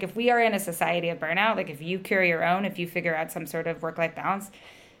 right? Like, if we are in a society of burnout, like if you cure your own, if you figure out some sort of work-life balance,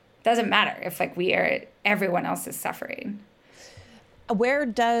 doesn't matter if like everyone else is suffering. Where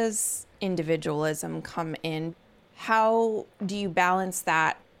does individualism come in? How do you balance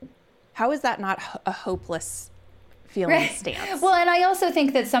that? How is that not a hopeless feeling stance? Well, and I also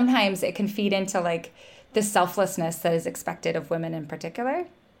think that sometimes it can feed into like the selflessness that is expected of women in particular.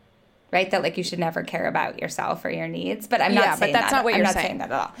 Right? That like you should never care about yourself or your needs. But I'm not saying but that's that. not what I'm you're not saying. saying that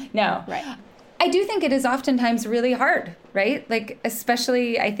at all. No. Right. I do think it is oftentimes really hard, right? Like,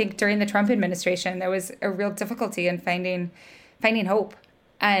 especially I think during the Trump administration, there was a real difficulty in finding hope,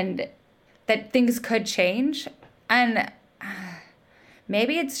 and that things could change. And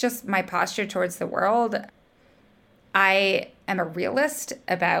maybe it's just my posture towards the world. I am a realist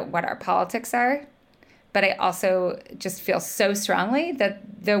about what our politics are. But I also just feel so strongly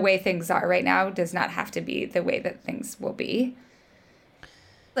that the way things are right now does not have to be the way that things will be.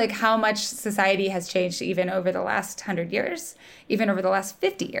 Like, how much society has changed even over the last 100 years, even over the last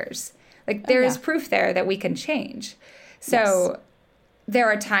 50 years. Like, there is proof there that we can change. So there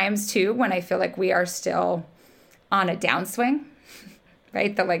are times, too, when I feel like we are still on a downswing,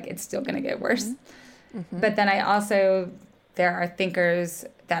 right? That, like, it's still going to get worse. Mm-hmm. But then there are thinkers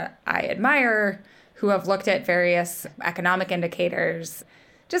that I admire who have looked at various economic indicators,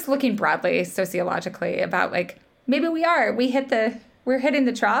 just looking broadly sociologically about like, maybe we're hitting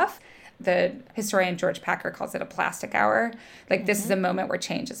the trough. The historian George Packer calls it a plastic hour. Like, this is a moment where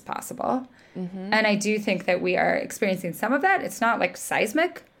change is possible. Mm-hmm. And I do think that we are experiencing some of that. It's not like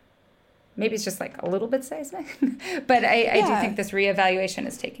seismic. Maybe it's just like a little bit seismic. But I do think this reevaluation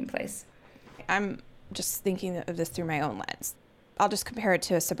is taking place. I'm just thinking of this through my own lens. I'll just compare it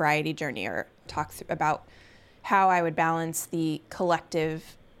to a sobriety journey, or talk about how I would balance the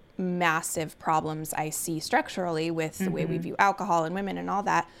collective, massive problems I see structurally with the way we view alcohol and women and all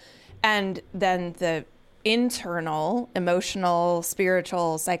that. And then the internal, emotional,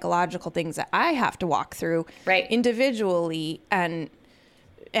 spiritual, psychological things that I have to walk through individually, and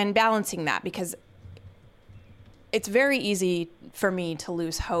balancing that, because it's very easy for me to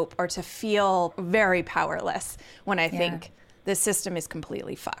lose hope or to feel very powerless when I think the system is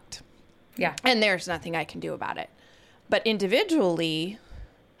completely fucked. Yeah. And there's nothing I can do about it. But individually,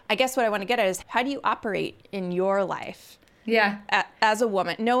 I guess what I want to get at is, how do you operate in your life? Yeah. As a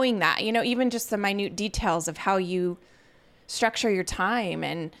woman, knowing that, even just the minute details of how you structure your time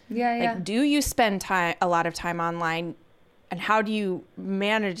and do you spend a lot of time online, and how do you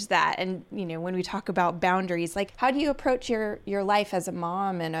manage that? And, when we talk about boundaries, like, how do you approach your life as a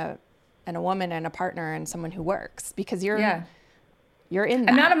mom and a woman and a partner and someone who works? Because you're in that.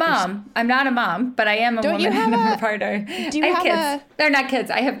 I'm not a mom, but I am a woman and a partner. Do you have kids? They're not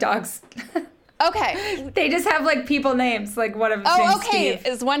kids. I have dogs. Okay. They just have like people names, like one of them. Oh, okay.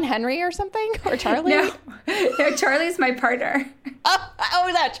 Steve. Is one Henry or something? Or Charlie? No, Charlie's my partner.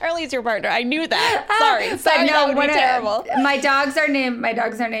 That Charlie's your partner. I knew that. Sorry, no, that would be terrible. My dogs are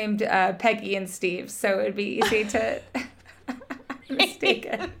named Peggy and Steve, so it'd be easy to mistake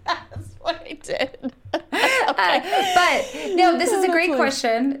it. That's what I did. But no, this is a great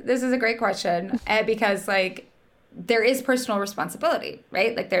question. This is a great question because like there is personal responsibility,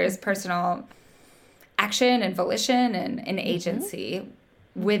 right? Like there is personal action and volition and agency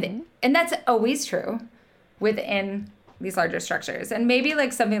and that's always true within these larger structures. And maybe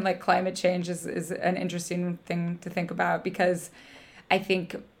like something like climate change is an interesting thing to think about, because I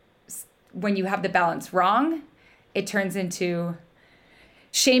think when you have the balance wrong, it turns into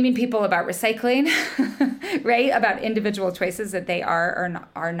shaming people about recycling, right? About individual choices that they are or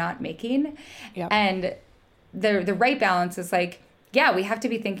are not making. Yep. And the right balance is like, yeah, we have to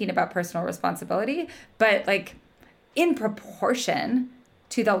be thinking about personal responsibility, but like in proportion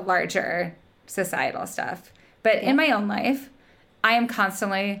to the larger societal stuff. But in my own life, I am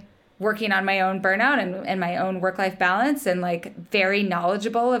constantly working on my own burnout and my own work-life balance, and like very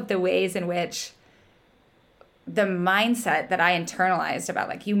knowledgeable of the ways in which the mindset that I internalized about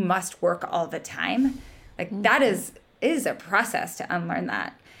like, you must work all the time, like that is a process to unlearn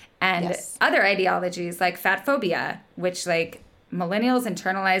that. And other ideologies like fat phobia, which like millennials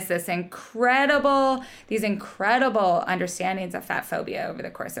internalize these incredible understandings of fat phobia over the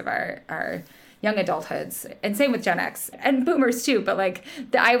course of our young adulthoods, and same with Gen X and boomers too. But like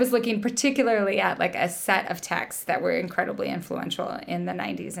I was looking particularly at like a set of texts that were incredibly influential in the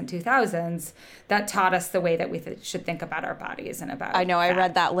 90s and 2000s that taught us the way that we should think about our bodies and about I know fat. I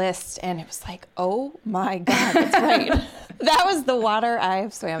read that list and it was like, oh my God, that's right. That was the water I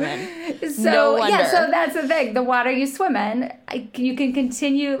swam in. So no wonder. Yeah, so that's the thing. The water you swim in, you can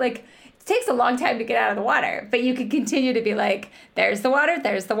continue like. It takes a long time to get out of the water, but you can continue to be like, there's the water,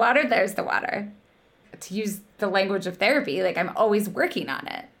 there's the water, there's the water. To use the language of therapy, like I'm always working on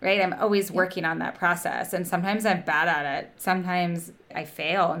it, right? I'm always working on that process. And sometimes I'm bad at it. Sometimes I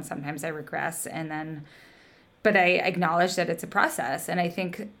fail and sometimes I regress. But I acknowledge that it's a process. And I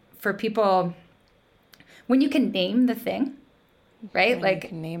think for people, when you can name the thing, right?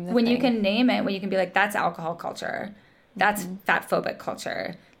 When you can name it, when you can be like, that's alcohol culture. That's fat phobic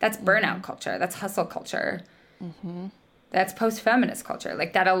culture. That's burnout culture. That's hustle culture. That's post-feminist culture.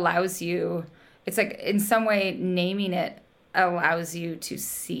 Like that allows you, it's like in some way naming it allows you to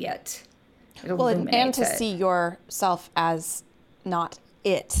see it. And to see yourself as not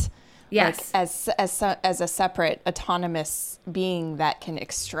it. Yes. Like as a separate autonomous being that can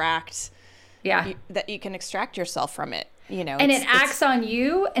extract. Yeah. That you can extract yourself from it. And it acts on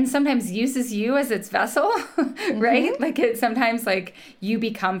you and sometimes uses you as its vessel, right? Like it sometimes like you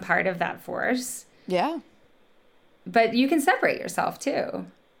become part of that force. Yeah. But you can separate yourself too.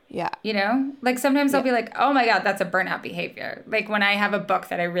 Yeah. Like sometimes I'll be like, oh my God, that's a burnout behavior. Like when I have a book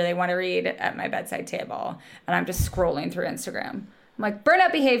that I really want to read at my bedside table and I'm just scrolling through Instagram. I'm like,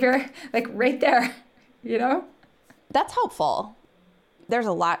 burnout behavior, like right there, That's helpful. There's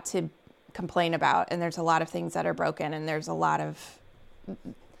a lot to complain about, and there's a lot of things that are broken, and there's a lot of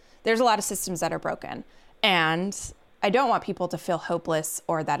systems that are broken, and I don't want people to feel hopeless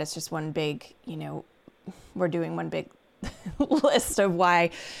or that it's just one big we're doing one big list of why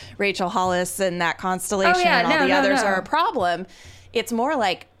Rachel Hollis and that constellation and all the others are a problem. It's more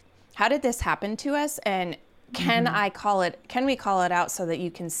like, how did this happen to us, and can we call it out so that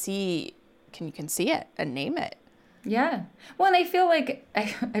you can see it and name it? Yeah. Well, and I feel like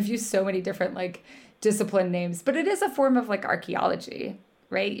I've used so many different like discipline names, but it is a form of like archaeology,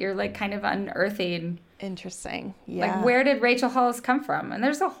 right? You're like kind of unearthing. Interesting. Yeah. Like where did Rachel Hollis come from? And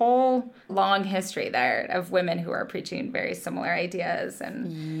there's a whole long history there of women who are preaching very similar ideas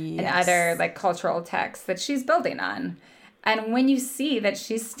and other like cultural texts that she's building on. And when you see that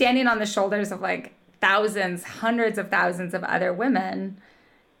she's standing on the shoulders of like thousands, hundreds of thousands of other women,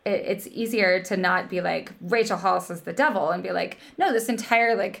 it's easier to not be like Rachel Hollis is the devil and be like, no, this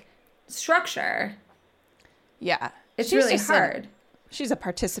entire like structure. Yeah. It's really hard. She's a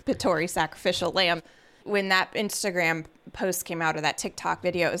participatory sacrificial lamb. When that Instagram post came out, or that TikTok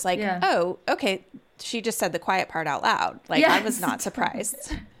video, it was like, oh, okay, she just said the quiet part out loud. Like, I was not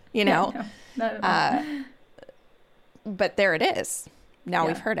surprised, you know? Yeah, no, not at all. But there it is. Now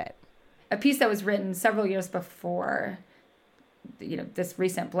we've heard it. A piece that was written several years before, you know, this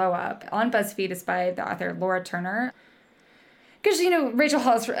recent blow up on BuzzFeed is by the author Laura Turner. Because, you know, Rachel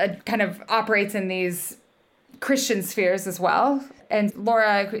Hollis kind of operates in these Christian spheres as well. And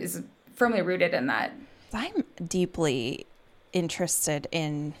Laura is firmly rooted in that. I'm deeply interested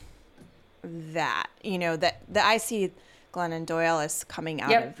in that, you know, that I see Glennon Doyle as coming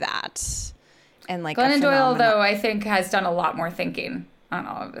out of that. And like Glennon Doyle, though, I think has done a lot more thinking on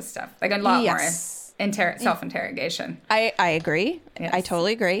all of this stuff. Like a lot more self-interrogation. I agree. Yes. I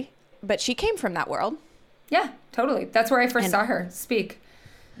totally agree. But she came from that world. Yeah, totally. That's where I first saw her speak.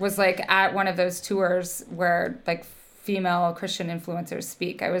 Was like at one of those tours where like female Christian influencers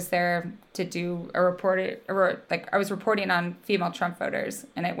speak. I was there to do I was reporting on female Trump voters,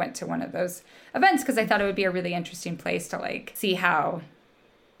 and I went to one of those events because I thought it would be a really interesting place to like see how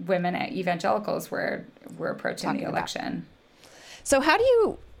women evangelicals were approaching the election. So how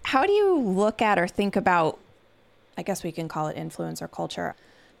do you look at or think about, I guess we can call it influencer culture.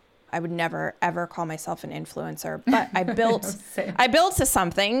 I would never ever call myself an influencer, but I built to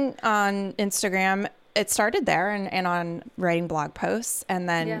something on Instagram. It started there and on writing blog posts, and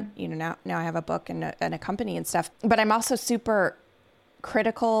then you know now I have a book and a company and stuff. But I'm also super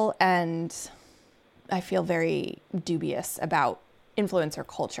critical, and I feel very dubious about influencer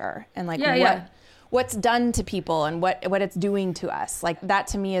culture and like what's done to people and what it's doing to us. Like that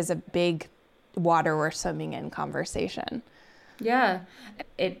to me is a big water we're swimming in conversation. Yeah,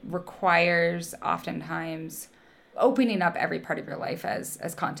 it requires oftentimes opening up every part of your life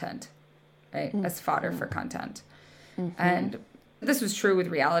as content, right? As fodder for content. And this was true with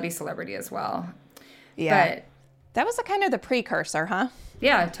reality celebrity as well. Yeah. But that was kind of the precursor, huh?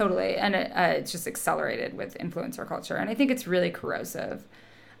 Yeah, totally. And it's just accelerated with influencer culture. And I think it's really corrosive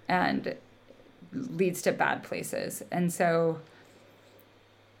and leads to bad places. And so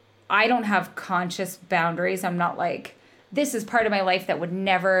I don't have conscious boundaries. I'm not like, this is part of my life that would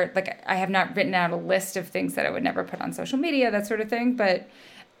never, like, I have not written out a list of things that I would never put on social media, that sort of thing. But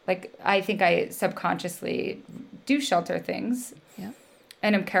like, I think I subconsciously do shelter things. Yeah.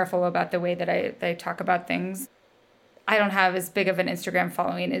 And I'm careful about the way that I talk about things. I don't have as big of an Instagram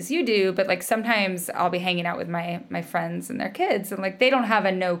following as you do, but like sometimes I'll be hanging out with my friends and their kids, and like they don't have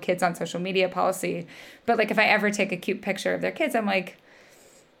a no kids on social media policy. But like if I ever take a cute picture of their kids, I'm like,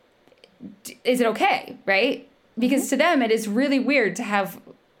 is it okay? Right? Because to them, it is really weird to have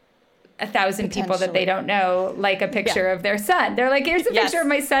 1,000 people that they don't know like a picture of their son. They're like, here's a picture of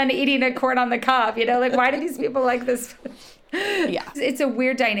my son eating a corn on the cob. You know, like why do these people like this? Yeah. It's a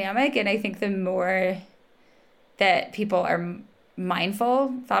weird dynamic. And I think the more that people are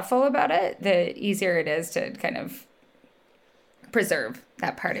mindful, thoughtful about it, the easier it is to kind of preserve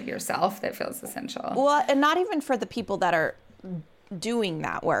that part of yourself that feels essential. Well, and not even for the people that are doing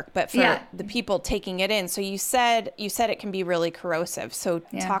that work, but for the people taking it in. So you said it can be really corrosive. So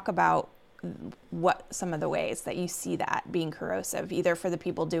talk about what some of the ways that you see that being corrosive, either for the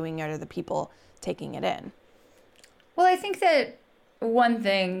people doing it or the people taking it in. Well, I think that one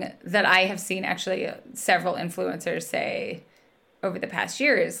thing that I have seen actually several influencers say over the past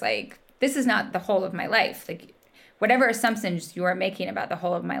year is like, this is not the whole of my life. Like whatever assumptions you are making about the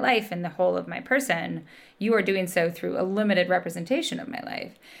whole of my life and the whole of my person, you are doing so through a limited representation of my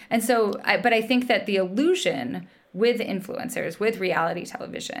life. And so, but I think that the illusion with influencers, with reality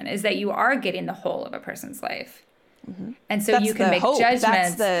television, is that you are getting the whole of a person's life. Mm-hmm. And so you can make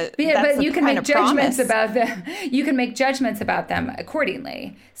judgments, but you can make judgments about them. You can make judgments about them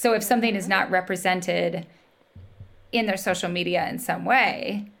accordingly. So if something is not represented in their social media in some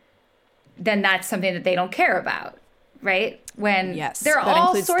way, then that's something that they don't care about, right? When there are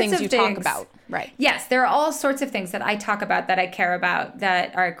all sorts of things talk about, right? Yes, there are all sorts of things that I talk about, that I care about,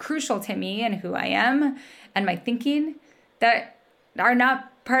 that are crucial to me and who I am and my thinking, that are not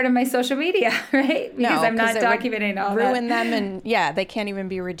part of my social media, right? Because I'm not documenting all that. Ruin them, and they can't even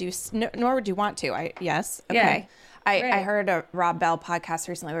be reduced. Nor would you want to. Okay. Yeah. I heard a Rob Bell podcast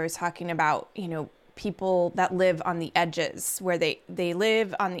recently where he was talking about, you know, people that live on the edges, where they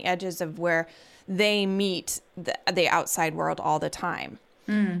live on the edges of where they meet the outside world all the time.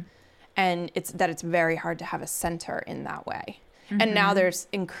 Mm. And it's very hard to have a center in that way. Mm-hmm. And now there's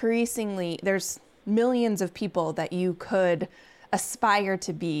millions of people that you could aspire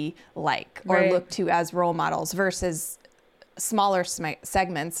to be like or Right. look to as role models versus smaller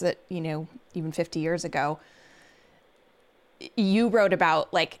segments that, even 50 years ago, you wrote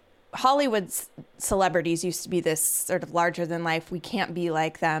about like Hollywood's celebrities used to be this sort of larger than life. We can't be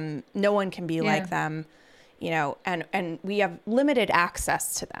like them. No one can be like them, and we have limited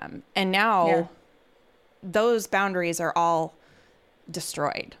access to them. And now those boundaries are all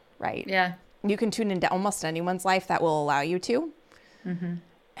destroyed, right? Yeah. You can tune into almost anyone's life that will allow you to. Mm-hmm.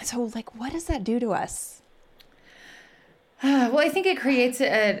 And so like, what does that do to us? Well, I think it creates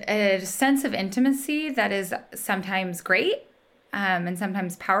a sense of intimacy that is sometimes great and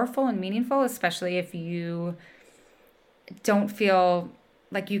sometimes powerful and meaningful, especially if you don't feel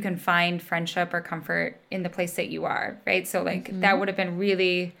like you can find friendship or comfort in the place that you are, right? So like that would have been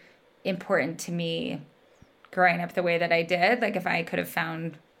really important to me growing up the way that I did. Like if I could have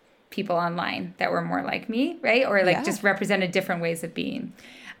found people online that were more like me, right? Or like just represented different ways of being.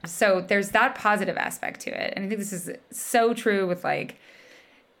 So there's that positive aspect to it. And I think this is so true with like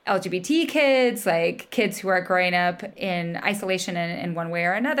LGBT kids, like kids who are growing up in isolation in one way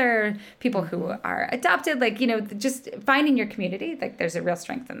or another, people who are adopted, like, just finding your community, like there's a real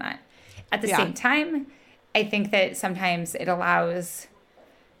strength in that. At the same time, I think that sometimes it allows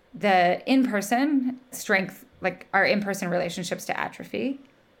the in-person strength, like our in-person relationships to atrophy.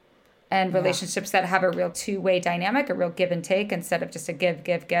 And relationships that have a real two-way dynamic, a real give and take instead of just a give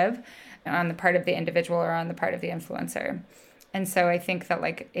on the part of the individual or on the part of the influencer. And so I think that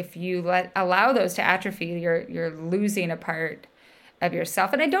like if you allow those to atrophy, you're losing a part of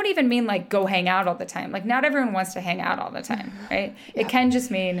yourself. And I don't even mean like go hang out all the time. Like not everyone wants to hang out all the time, right? It can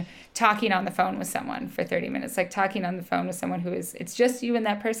just mean talking on the phone with someone for 30 minutes, like talking on the phone with someone who is, it's just you and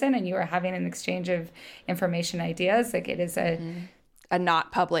that person and you are having an exchange of information, ideas. Like it is a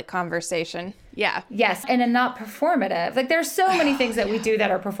not public conversation. Yeah. Yes. And a not performative. Like there's so many things that we do that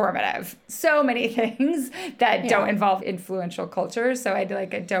are performative. So many things that don't involve influential culture. So I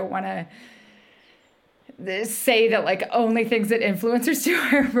don't want to say that like only things that influencers do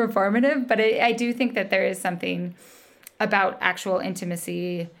are performative. But I do think that there is something about actual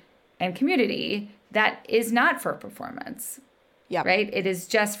intimacy and community that is not for performance. Yeah. Right. It is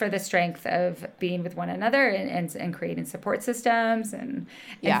just for the strength of being with one another and creating support systems and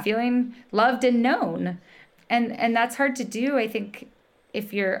feeling loved and known. And that's hard to do, I think,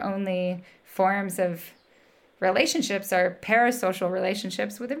 if your only forms of relationships are parasocial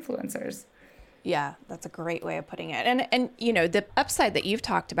relationships with influencers. Yeah, that's a great way of putting it. And the upside that you've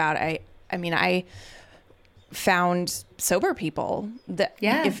talked about, I found sober people that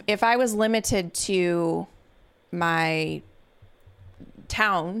if I was limited to my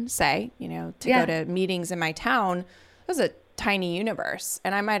town, say, to go to meetings in my town, it was a tiny universe.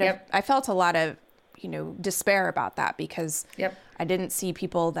 And I might have, I felt a lot of, despair about that because I didn't see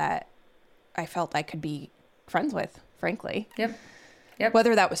people that I felt I could be friends with, frankly. Yep.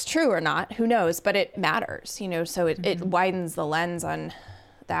 Whether that was true or not, who knows, but it matters, so it widens the lens on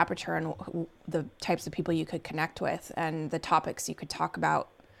the aperture and the types of people you could connect with and the topics you could talk about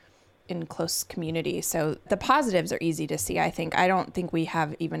in close community. So the positives are easy to see, I think. I don't think we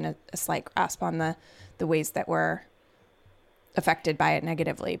have even a slight grasp on the ways that we're affected by it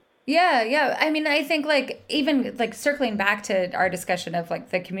negatively. Yeah. I mean, I think like even like circling back to our discussion of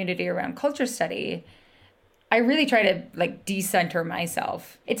like the community around culture study, I really try to like decenter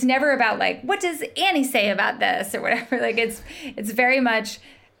myself. It's never about like, what does Annie say about this or whatever. Like it's very much,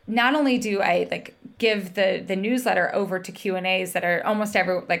 not only do I like give the newsletter over to Q&As that are almost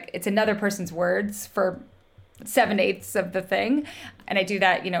it's another person's words for 7/8 of the thing. And I do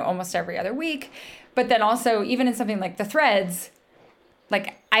that, almost every other week. But then also even in something like the threads,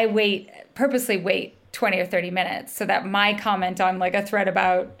 like I purposely wait 20 or 30 minutes so that my comment on like a thread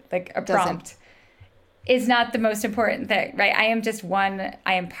about like a prompt is not the most important thing, right? I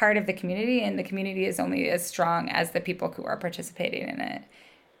am part of the community and the community is only as strong as the people who are participating in it.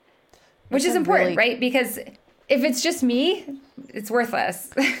 Which is important, right? Because if it's just me, it's worthless.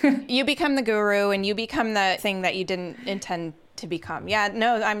 You become the guru and you become the thing that you didn't intend to become. Yeah,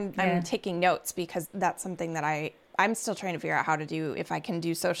 no, I'm taking notes because that's something that I'm still trying to figure out how to do if I can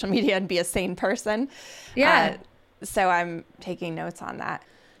do social media and be a sane person. Yeah. So I'm taking notes on that.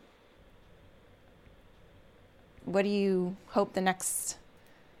 What do you hope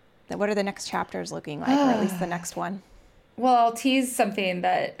what are the next chapters looking like, or at least the next one? Well, I'll tease something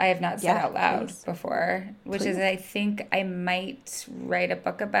that I have not said out loud before, which is I think I might write a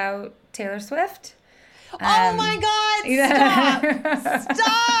book about Taylor Swift. Oh my God,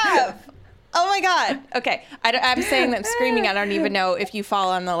 stop! Oh my God. Okay. I'm saying that, screaming. I don't even know if you fall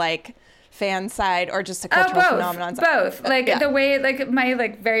on the like fan side or just a cultural phenomenon side? Both. Like the way, like my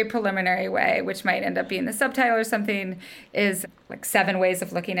like very preliminary way, which might end up being the subtitle or something, is like 7 ways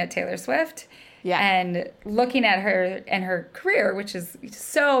of looking at Taylor Swift. Yeah. And looking at her and her career, which is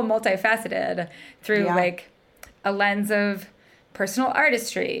so multifaceted through like a lens of personal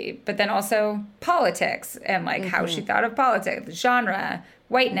artistry, but then also politics and like how she thought of politics, genre,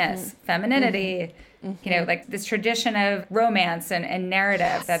 whiteness, femininity, you know, like this tradition of romance and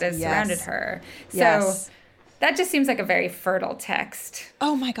narrative that has surrounded her. So that just seems like a very fertile text.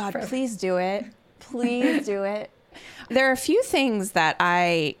 Oh my God, please do it. Please do it. There are a few things that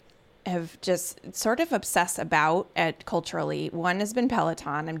I have just sort of obsessed about culturally. One has been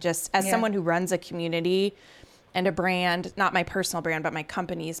Peloton. I'm just, as someone who runs a community and a brand, not my personal brand, but my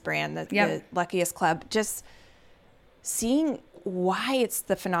company's brand, the Luckiest Club, just seeing why it's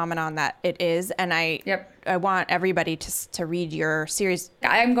the phenomenon that it is. And I want everybody to read your series.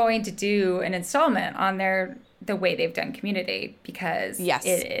 I'm going to do an installment on the way they've done community because it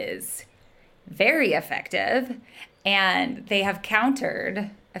is very effective, and they have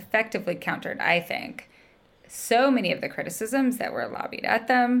effectively countered, I think, so many of the criticisms that were lobbied at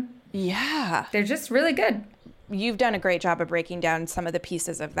them. Yeah. They're just really good. You've done a great job of breaking down some of the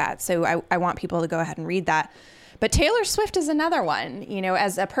pieces of that. So I want people to go ahead and read that. But Taylor Swift is another one, you know,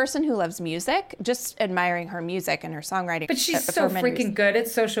 as a person who loves music, just admiring her music and her songwriting. But she's so freaking good at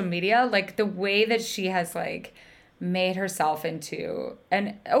social media. Like the way that she has like made herself into,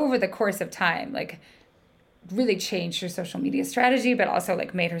 and over the course of time, like really changed her social media strategy, but also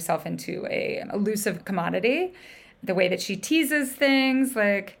like made herself into a elusive commodity. The way that she teases things,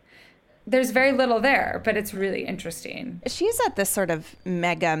 like there's very little there, but it's really interesting. She's at this sort of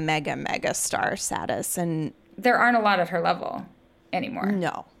mega star status, and there aren't a lot at her level anymore.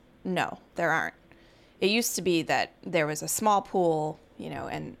 No, there aren't. It used to be that there was a small pool, you know,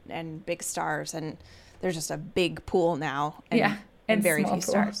 and big stars, and there's just a big pool now, and very few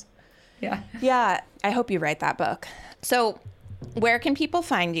stars. Yeah. I hope you write that book. So where can people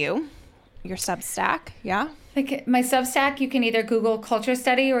find you? Your Substack, yeah? Like my Substack, you can either Google Culture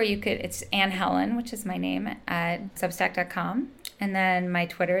Study, or it's Anne Helen, which is my name, at substack.com. And then my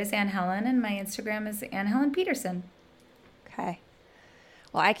Twitter is Anne Helen, and my Instagram is Anne Helen Peterson. Okay.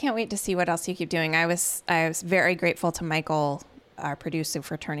 Well, I can't wait to see what else you keep doing. I was very grateful to Michael, our producer,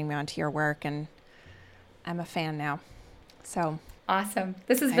 for turning me on to your work, and I'm a fan now. So awesome.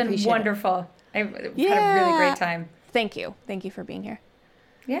 This has been wonderful. I've had a really great time. Thank you. Thank you for being here.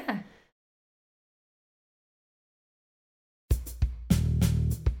 Yeah.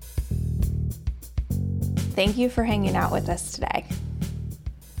 Thank you for hanging out with us today.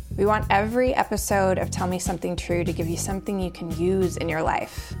 We want every episode of Tell Me Something True to give you something you can use in your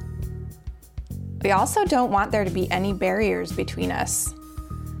life. We also don't want there to be any barriers between us.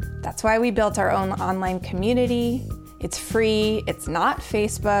 That's why we built our own online community. It's free, it's not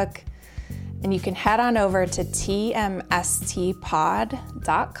Facebook, and you can head on over to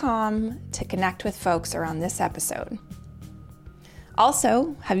tmstpod.com to connect with folks around this episode.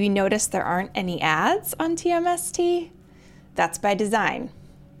 Also, have you noticed there aren't any ads on TMST? That's by design.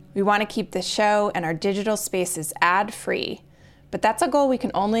 We want to keep the show and our digital spaces ad-free, but that's a goal we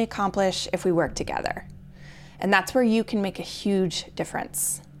can only accomplish if we work together. And that's where you can make a huge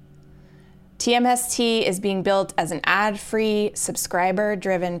difference. TMST is being built as an ad-free,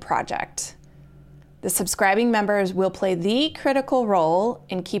 subscriber-driven project. The subscribing members will play the critical role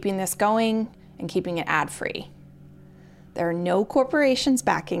in keeping this going and keeping it ad-free. There are no corporations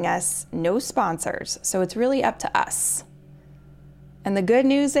backing us, no sponsors, so it's really up to us. And the good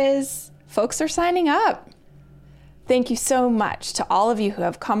news is, folks are signing up. Thank you so much to all of you who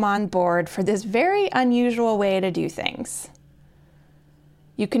have come on board for this very unusual way to do things.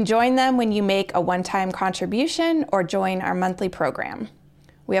 You can join them when you make a one-time contribution or join our monthly program.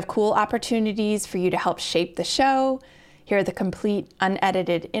 We have cool opportunities for you to help shape the show, hear the complete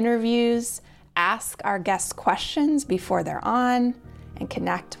unedited interviews, ask our guests questions before they're on, and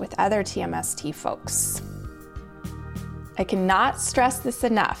connect with other TMST folks. I cannot stress this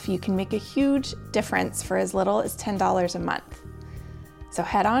enough. You can make a huge difference for as little as $10 a month. So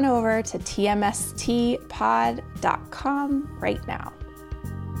head on over to tmstpod.com right now.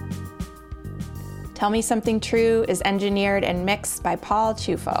 Tell Me Something True is engineered and mixed by Paul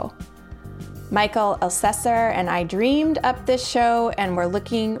Chufo. Michael Elsesser and I dreamed up this show, and we're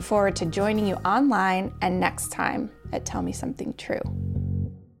looking forward to joining you online and next time at Tell Me Something True.